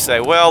God. Well, you say,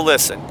 well,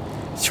 listen,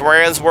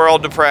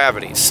 trans-world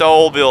depravity,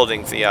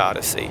 soul-building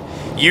theodicy.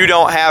 You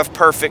don't have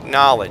perfect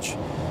knowledge.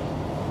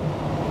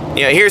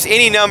 Here's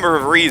any number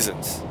of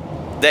reasons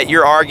that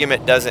your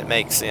argument doesn't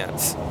make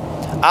sense.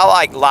 I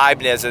like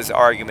Leibniz's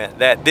argument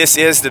that this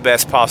is the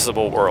best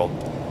possible world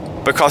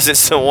because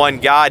it's the one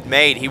God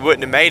made. He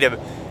wouldn't have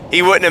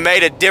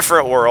made a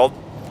different world.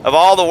 Of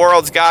all the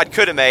worlds God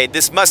could have made,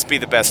 this must be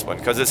the best one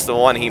because it's the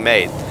one He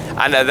made.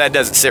 I know that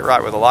doesn't sit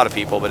right with a lot of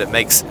people, but it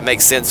makes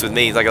sense with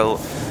me. It's like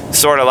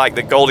sort of like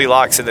the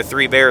Goldilocks and the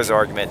Three Bears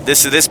argument.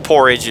 This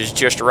porridge is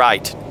just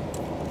right.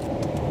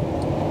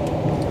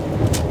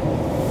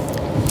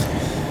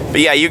 But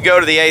yeah, you go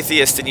to the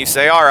atheist and you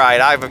say, all right,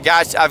 I've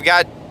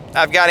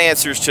got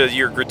answers to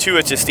your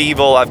gratuitous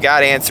evil. I've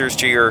got answers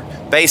to your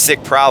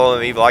basic problem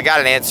of evil. I got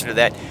an answer to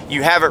that.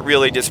 You haven't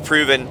really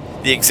disproven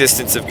the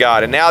existence of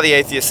God. And now the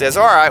atheist says,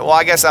 all right, well,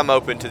 I guess I'm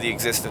open to the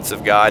existence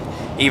of God,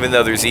 even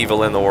though there's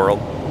evil in the world.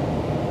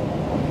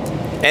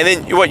 And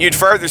then what you'd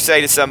further say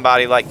to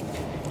somebody, like,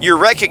 you're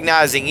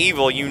recognizing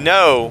evil.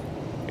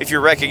 If you're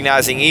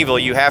recognizing evil,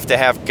 you have to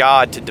have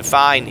God to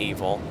define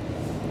evil.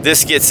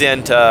 This gets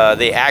into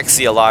the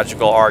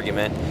axiological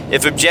argument.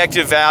 If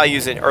objective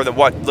values,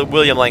 what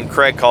William Lane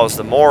Craig calls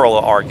the moral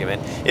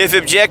argument, if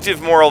objective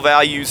moral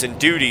values and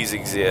duties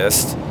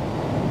exist,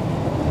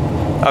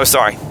 I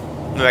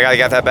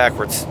got that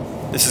backwards.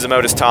 This is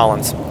Emotus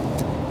Tollins.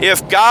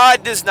 If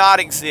God does not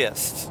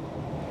exist,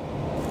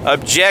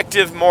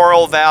 objective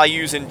moral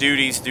values and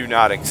duties do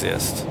not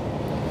exist.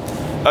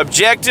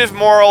 Objective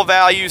moral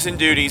values and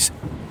duties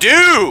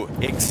do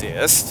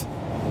exist.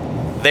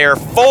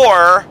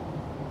 Therefore,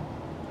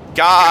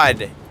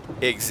 God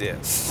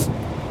exists.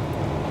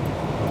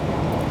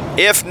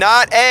 If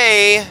not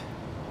A,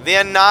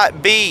 then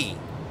not B.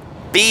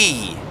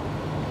 B,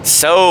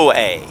 so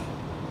A.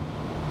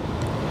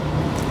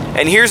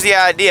 And here's the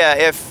idea.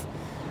 If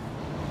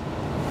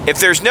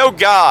there's no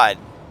God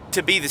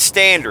to be the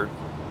standard,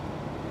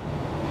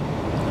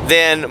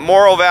 then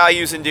moral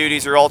values and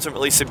duties are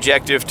ultimately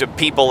subjective to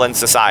people and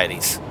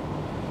societies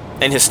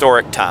in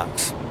historic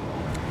times.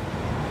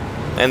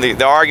 And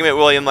the argument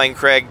William Lane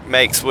Craig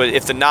makes was,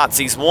 if the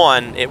Nazis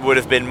won, it would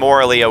have been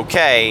morally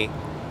okay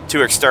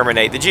to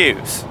exterminate the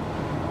Jews.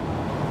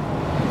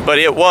 But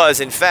it was,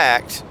 in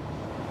fact,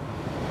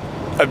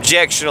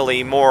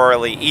 objectionably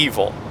morally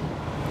evil.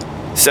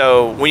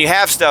 So when you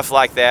have stuff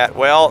like that,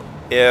 well,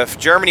 if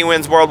Germany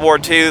wins World War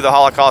II, the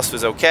Holocaust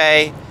was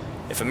okay.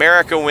 If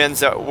America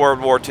wins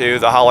World War II,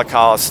 the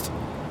Holocaust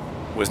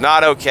was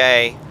not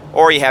okay.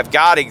 Or you have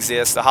God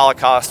exists, the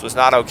Holocaust was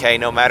not okay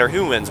no matter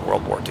who wins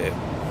World War II.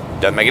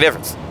 Doesn't make a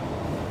difference.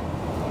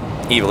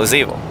 Evil is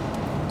evil.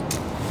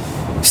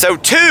 So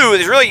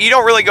you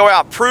don't really go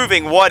out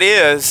proving what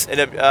is an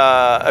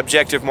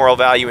objective moral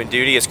value and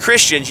duty. As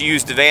Christians, you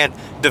use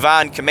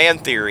divine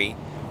command theory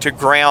to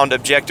ground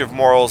objective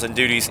morals and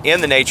duties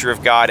in the nature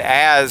of God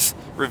as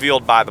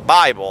revealed by the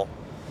Bible.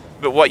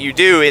 But what you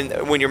do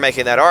when you're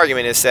making that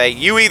argument is say,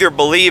 you either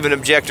believe in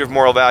objective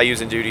moral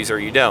values and duties or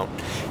you don't.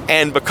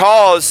 And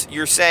because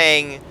you're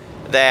saying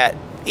that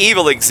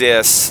evil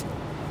exists,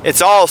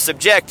 it's all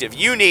subjective.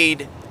 You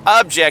need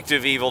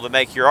objective evil to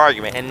make your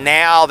argument. And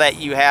now that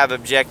you have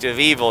objective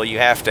evil, you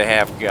have to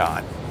have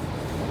God.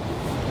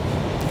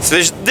 So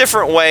there's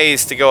different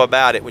ways to go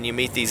about it when you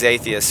meet these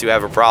atheists who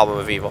have a problem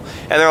of evil.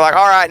 And they're like,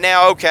 all right,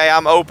 now, okay,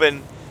 I'm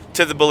open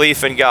to the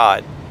belief in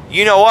God.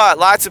 You know what?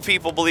 Lots of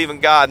people believe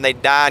in God and they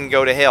die and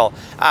go to hell.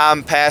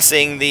 I'm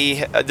passing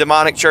the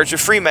demonic church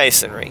of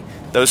Freemasonry.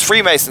 Those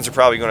Freemasons are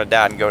probably going to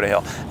die and go to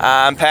hell.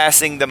 I'm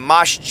passing the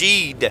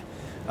Masjid,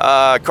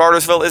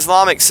 Cartersville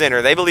Islamic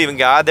Center. They believe in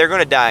God. They're going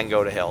to die and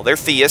go to hell. They're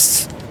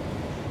theists.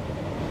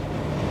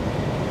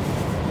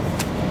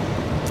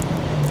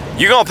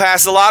 You're going to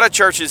pass a lot of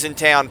churches in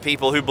town,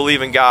 people who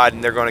believe in God,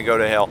 and they're going to go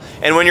to hell.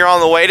 And when you're on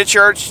the way to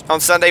church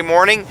on Sunday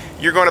morning,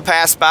 you're going to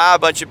pass by a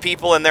bunch of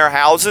people in their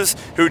houses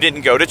who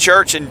didn't go to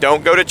church and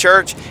don't go to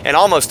church, and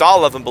almost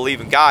all of them believe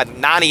in God.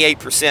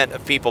 98%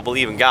 of people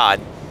believe in God.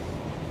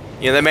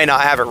 They may not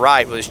have it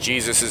right with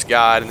Jesus is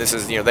God, and this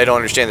is, they don't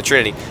understand the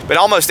Trinity. But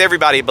almost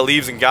everybody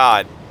believes in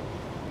God.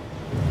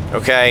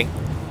 Okay?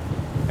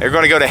 They're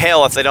going to go to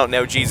hell if they don't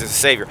know Jesus as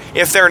Savior.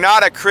 If they're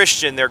not a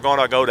Christian, they're going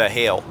to go to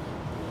hell.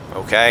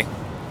 Okay?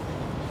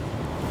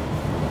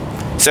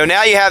 So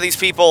now you have these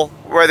people,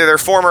 whether they're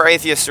former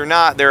atheists or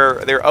not,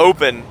 they're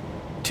open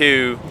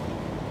to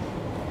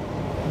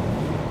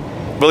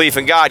belief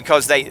in God,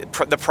 because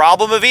the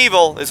problem of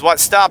evil is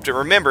what stopped it.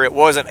 Remember, it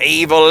wasn't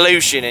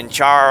evolution and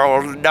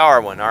Charles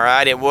Darwin, all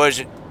right? It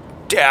wasn't,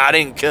 I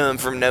didn't come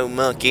from no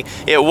monkey.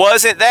 It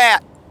wasn't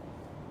that.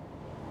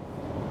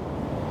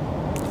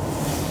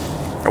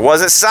 It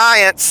wasn't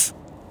science.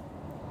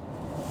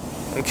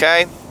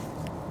 Okay?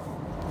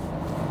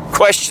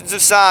 Questions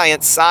of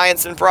science,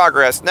 science and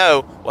progress.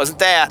 No, wasn't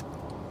that.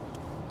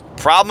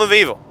 Problem of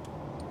evil.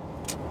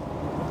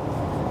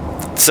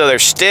 So they're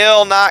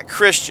still not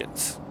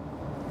Christians.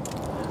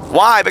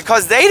 Why?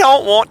 Because they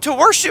don't want to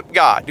worship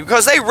God.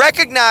 Because they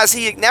recognize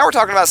now we're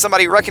talking about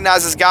somebody who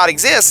recognizes God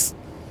exists.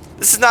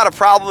 This is not a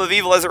problem of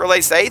evil as it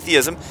relates to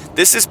atheism.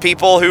 This is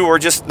people who are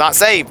just not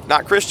saved,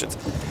 not Christians.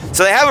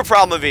 So they have a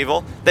problem of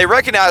evil. They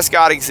recognize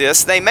God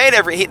exists. They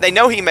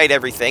know He made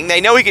everything.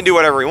 They know He can do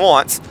whatever He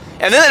wants.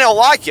 And then they don't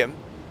like Him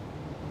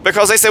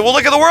because they say, well,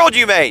 look at the world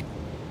you made.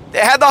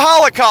 It had the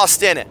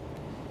Holocaust in it.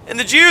 And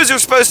the Jews are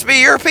supposed to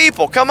be your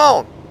people. Come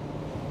on.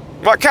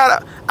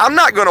 I'm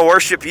not going to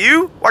worship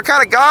you. What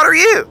kind of God are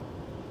you?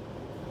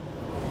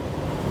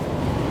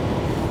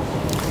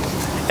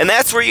 And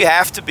that's where you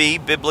have to be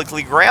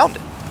biblically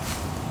grounded.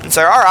 And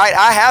say, all right,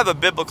 I have a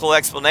biblical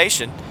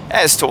explanation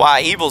as to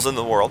why evil's in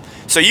the world.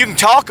 So you can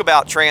talk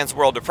about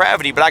trans-world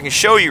depravity, but I can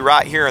show you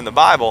right here in the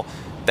Bible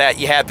that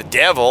you have the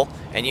devil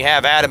and you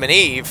have Adam and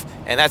Eve,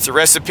 and that's a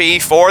recipe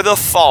for the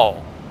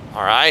fall.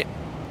 All right?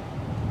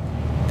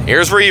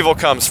 Here's where evil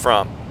comes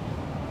from.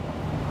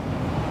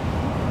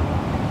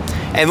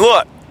 And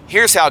look,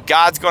 here's how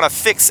God's going to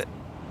fix it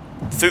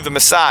through the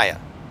Messiah.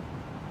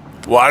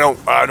 Well,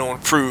 I don't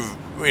approve,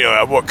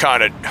 what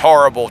kind of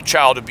horrible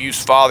child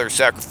abuse father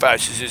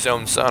sacrifices his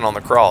own son on the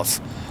cross.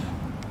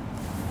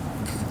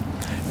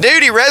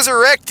 Dude, He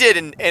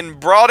resurrected and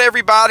brought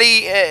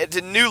everybody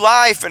to new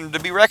life and to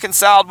be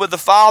reconciled with the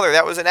Father.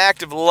 That was an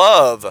act of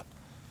love.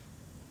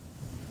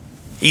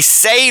 He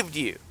saved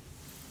you.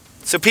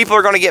 So people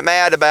are going to get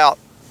mad about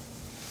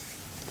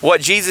what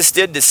Jesus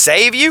did to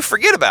save you?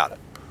 Forget about it.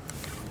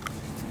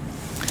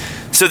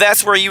 So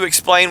that's where you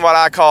explain what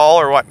I call,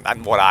 or what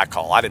I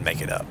call, I didn't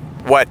make it up,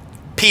 what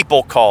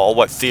people call,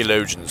 what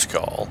theologians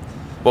call,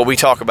 what we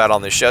talk about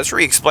on this show. That's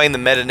where you explain the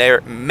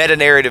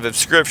meta-narrative of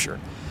Scripture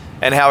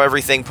and how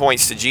everything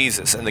points to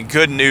Jesus and the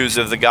good news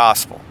of the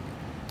gospel.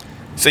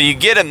 So you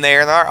get them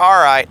there, and they're,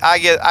 all right, I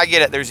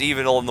get it, there's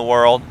evil in the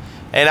world,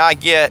 and I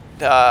get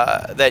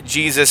that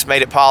Jesus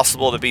made it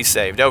possible to be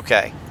saved.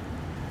 Okay.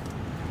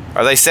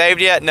 Are they saved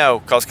yet? No,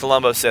 because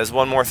Columbo says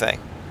one more thing.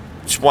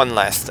 Just one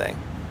last thing.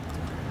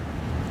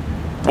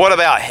 What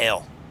about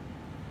hell?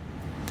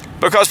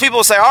 Because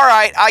people say, all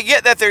right, I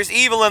get that there's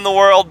evil in the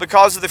world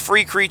because of the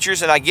free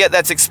creatures, and I get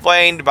that's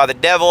explained by the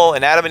devil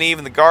and Adam and Eve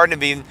in the Garden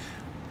of Eden,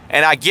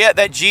 and I get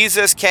that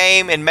Jesus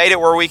came and made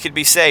it where we could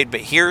be saved. But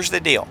here's the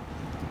deal.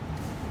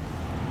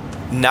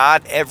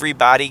 Not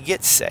everybody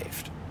gets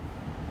saved.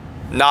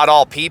 Not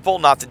all people,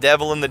 not the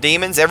devil and the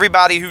demons.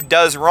 Everybody who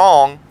does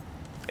wrong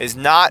is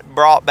not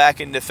brought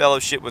back into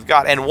fellowship with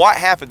God. And what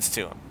happens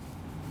to them?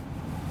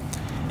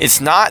 It's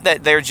not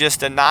that they're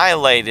just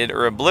annihilated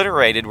or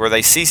obliterated where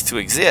they cease to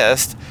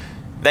exist.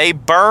 They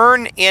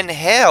burn in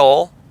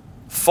hell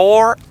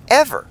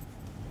forever.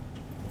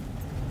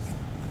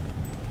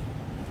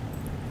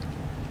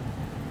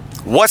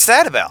 What's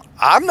that about?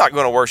 I'm not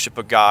going to worship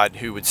a God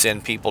who would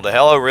send people to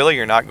hell. Oh, really?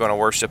 You're not going to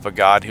worship a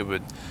God who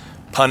would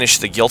punish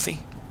the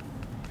guilty?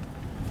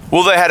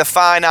 Well, they had a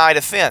finite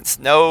offense.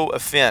 No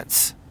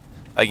offense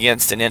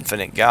against an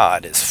infinite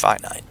God is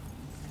finite.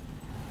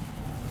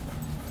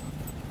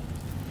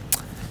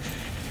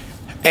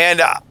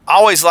 And I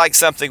always like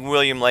something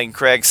William Lane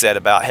Craig said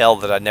about hell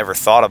that I never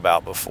thought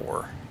about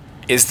before,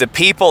 is the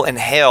people in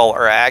hell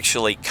are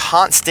actually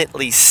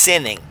constantly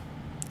sinning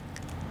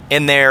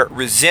in their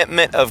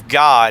resentment of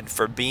God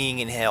for being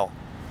in hell.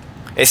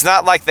 It's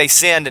not like they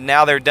sinned and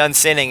now they're done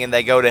sinning and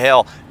they go to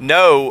hell.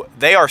 No,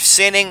 they are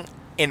sinning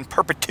in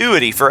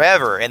perpetuity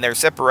forever and they're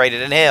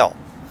separated in hell.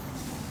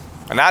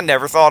 And I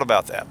never thought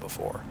about that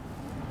before.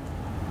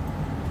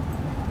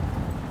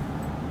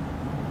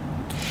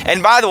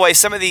 And by the way,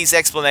 some of these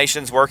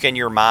explanations work in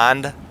your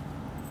mind.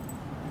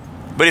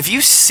 But if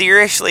you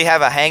seriously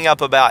have a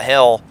hang-up about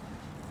hell,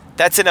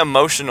 that's an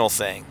emotional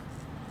thing.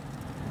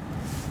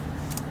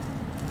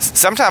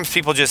 Sometimes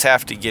people just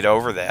have to get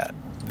over that.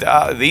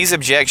 These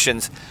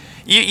objections,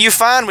 you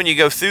find when you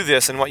go through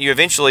this, and what you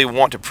eventually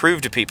want to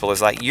prove to people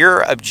is like, your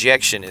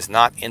objection is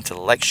not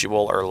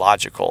intellectual or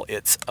logical,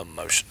 it's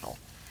emotional.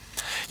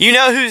 You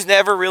know who's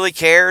never really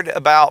cared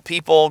about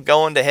people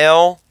going to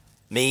hell?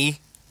 Me.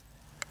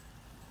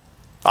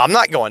 I'm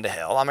not going to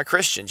hell. I'm a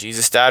Christian.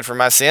 Jesus died for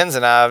my sins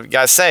and I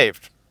got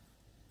saved.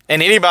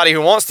 And anybody who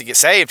wants to get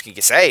saved can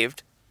get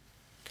saved.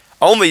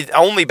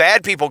 Only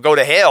bad people go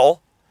to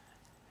hell.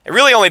 And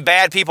really only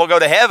bad people go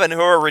to heaven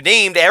who are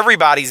redeemed.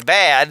 Everybody's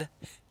bad.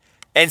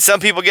 And some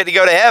people get to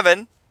go to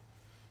heaven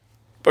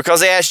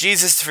because they asked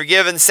Jesus to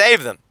forgive and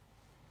save them.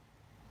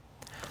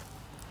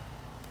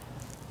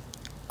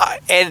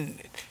 And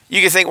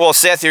you can think, well,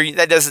 Seth,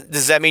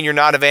 does that mean you're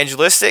not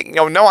evangelistic?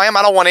 No, I am.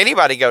 I don't want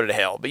anybody to go to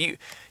hell. But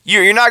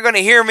You're not going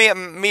to hear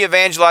me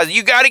evangelize.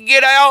 You got to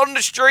get out in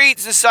the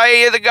streets and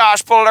say the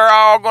gospel. They're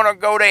all going to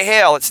go to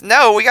hell.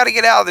 No, we got to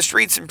get out of the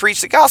streets and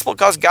preach the gospel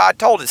because God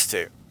told us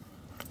to.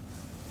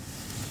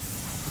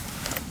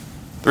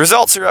 The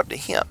results are up to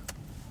Him.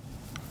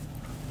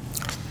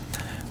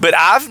 But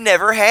I've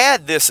never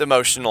had this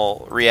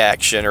emotional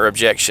reaction or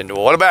objection to,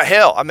 well, what about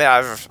hell? I mean,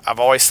 I've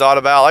always thought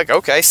about, like,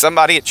 okay,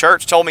 somebody at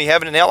church told me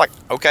heaven and hell. Like,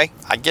 okay,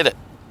 I get it.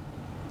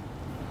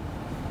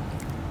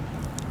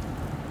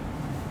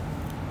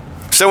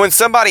 So when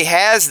somebody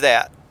has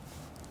that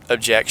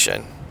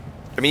objection,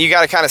 I mean, you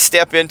got to kind of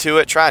step into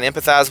it, try and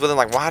empathize with them.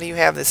 Like, why do you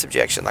have this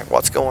objection? Like,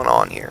 what's going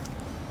on here?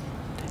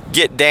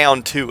 Get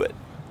down to it.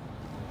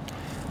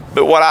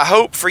 But what I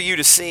hope for you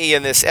to see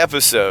in this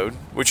episode,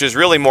 which is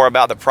really more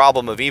about the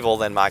problem of evil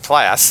than my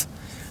class,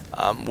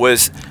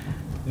 was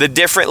the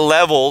different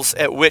levels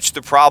at which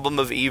the problem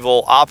of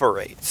evil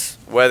operates,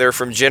 whether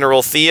from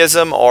general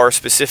theism or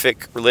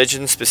specific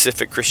religion,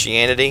 specific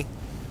Christianity.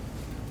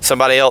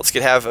 Somebody else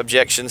could have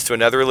objections to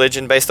another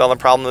religion based on the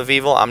problem of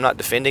evil. I'm not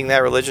defending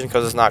that religion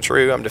because it's not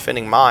true. I'm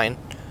defending mine.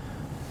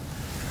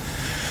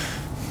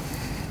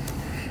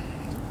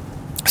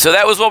 So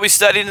that was what we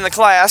studied in the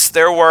class.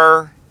 There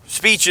were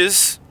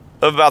speeches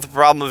about the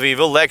problem of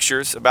evil,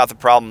 lectures about the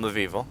problem of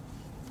evil.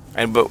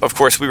 But of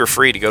course, we were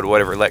free to go to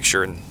whatever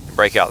lecture and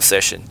breakout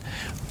session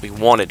we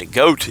wanted to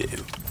go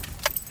to.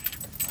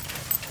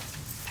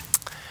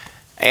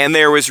 And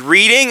there was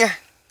reading,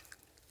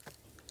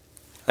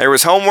 there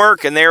was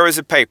homework, and there was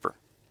a paper.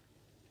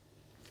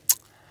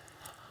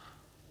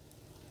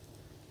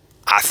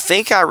 I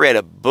think I read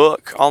a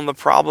book on the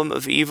problem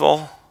of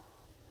evil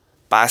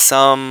by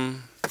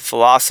some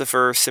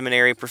philosopher,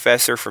 seminary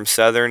professor from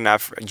Southern.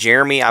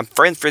 Jeremy, I'm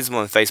friends with him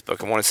on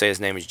Facebook. I want to say his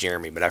name is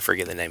Jeremy, but I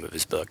forget the name of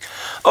his book.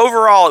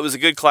 Overall, it was a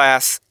good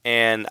class,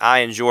 and I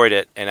enjoyed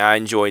it, and I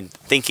enjoyed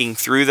thinking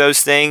through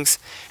those things.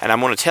 And I'm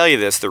going to tell you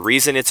this, the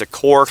reason it's a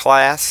core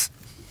class,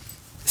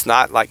 it's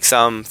not like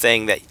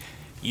something that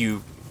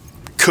you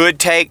could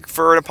take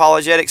for an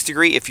apologetics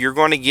degree. If you're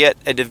going to get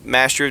a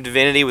Master of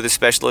Divinity with a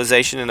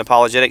specialization in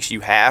apologetics, you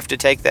have to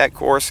take that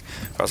course,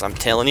 because I'm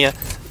telling you,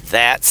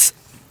 that's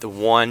the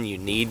one you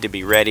need to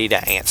be ready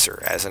to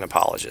answer as an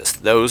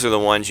apologist. Those are the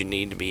ones you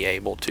need to be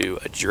able to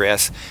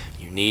address.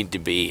 You need to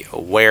be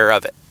aware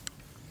of it.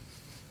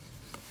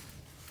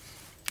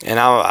 And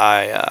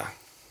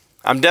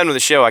I'm done with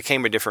the show. I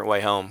came a different way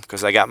home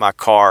because I got my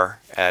car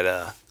at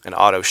an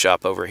auto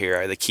shop over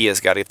here. The Kia's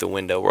got to get the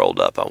window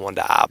rolled up. I wanted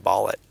to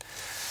eyeball it.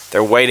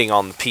 They're waiting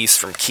on the piece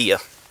from Kia.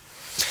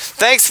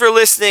 Thanks for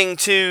listening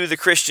to The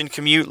Christian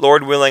Commute.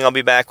 Lord willing, I'll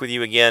be back with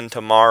you again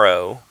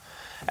tomorrow.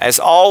 As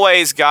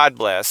always, God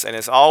bless. And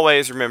as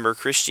always, remember,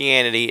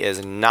 Christianity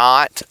is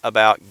not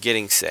about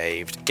getting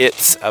saved.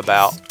 It's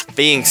about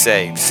being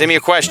saved. Send me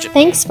a question.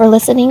 Thanks for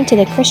listening to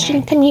The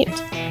Christian Commute.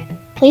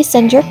 Please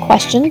send your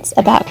questions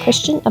about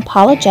Christian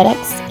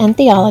apologetics and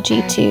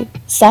theology to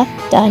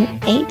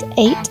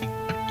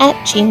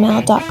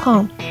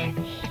sethdunn88@gmail.com.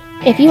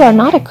 If you are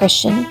not a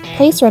Christian,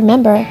 please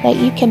remember that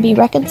you can be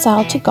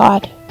reconciled to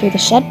God through the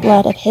shed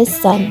blood of His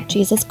Son,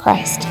 Jesus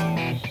Christ.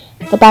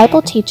 The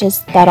Bible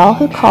teaches that all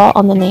who call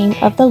on the name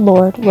of the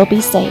Lord will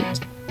be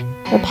saved.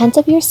 Repent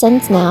of your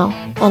sins now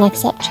and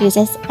accept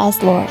Jesus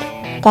as Lord.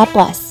 God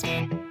bless.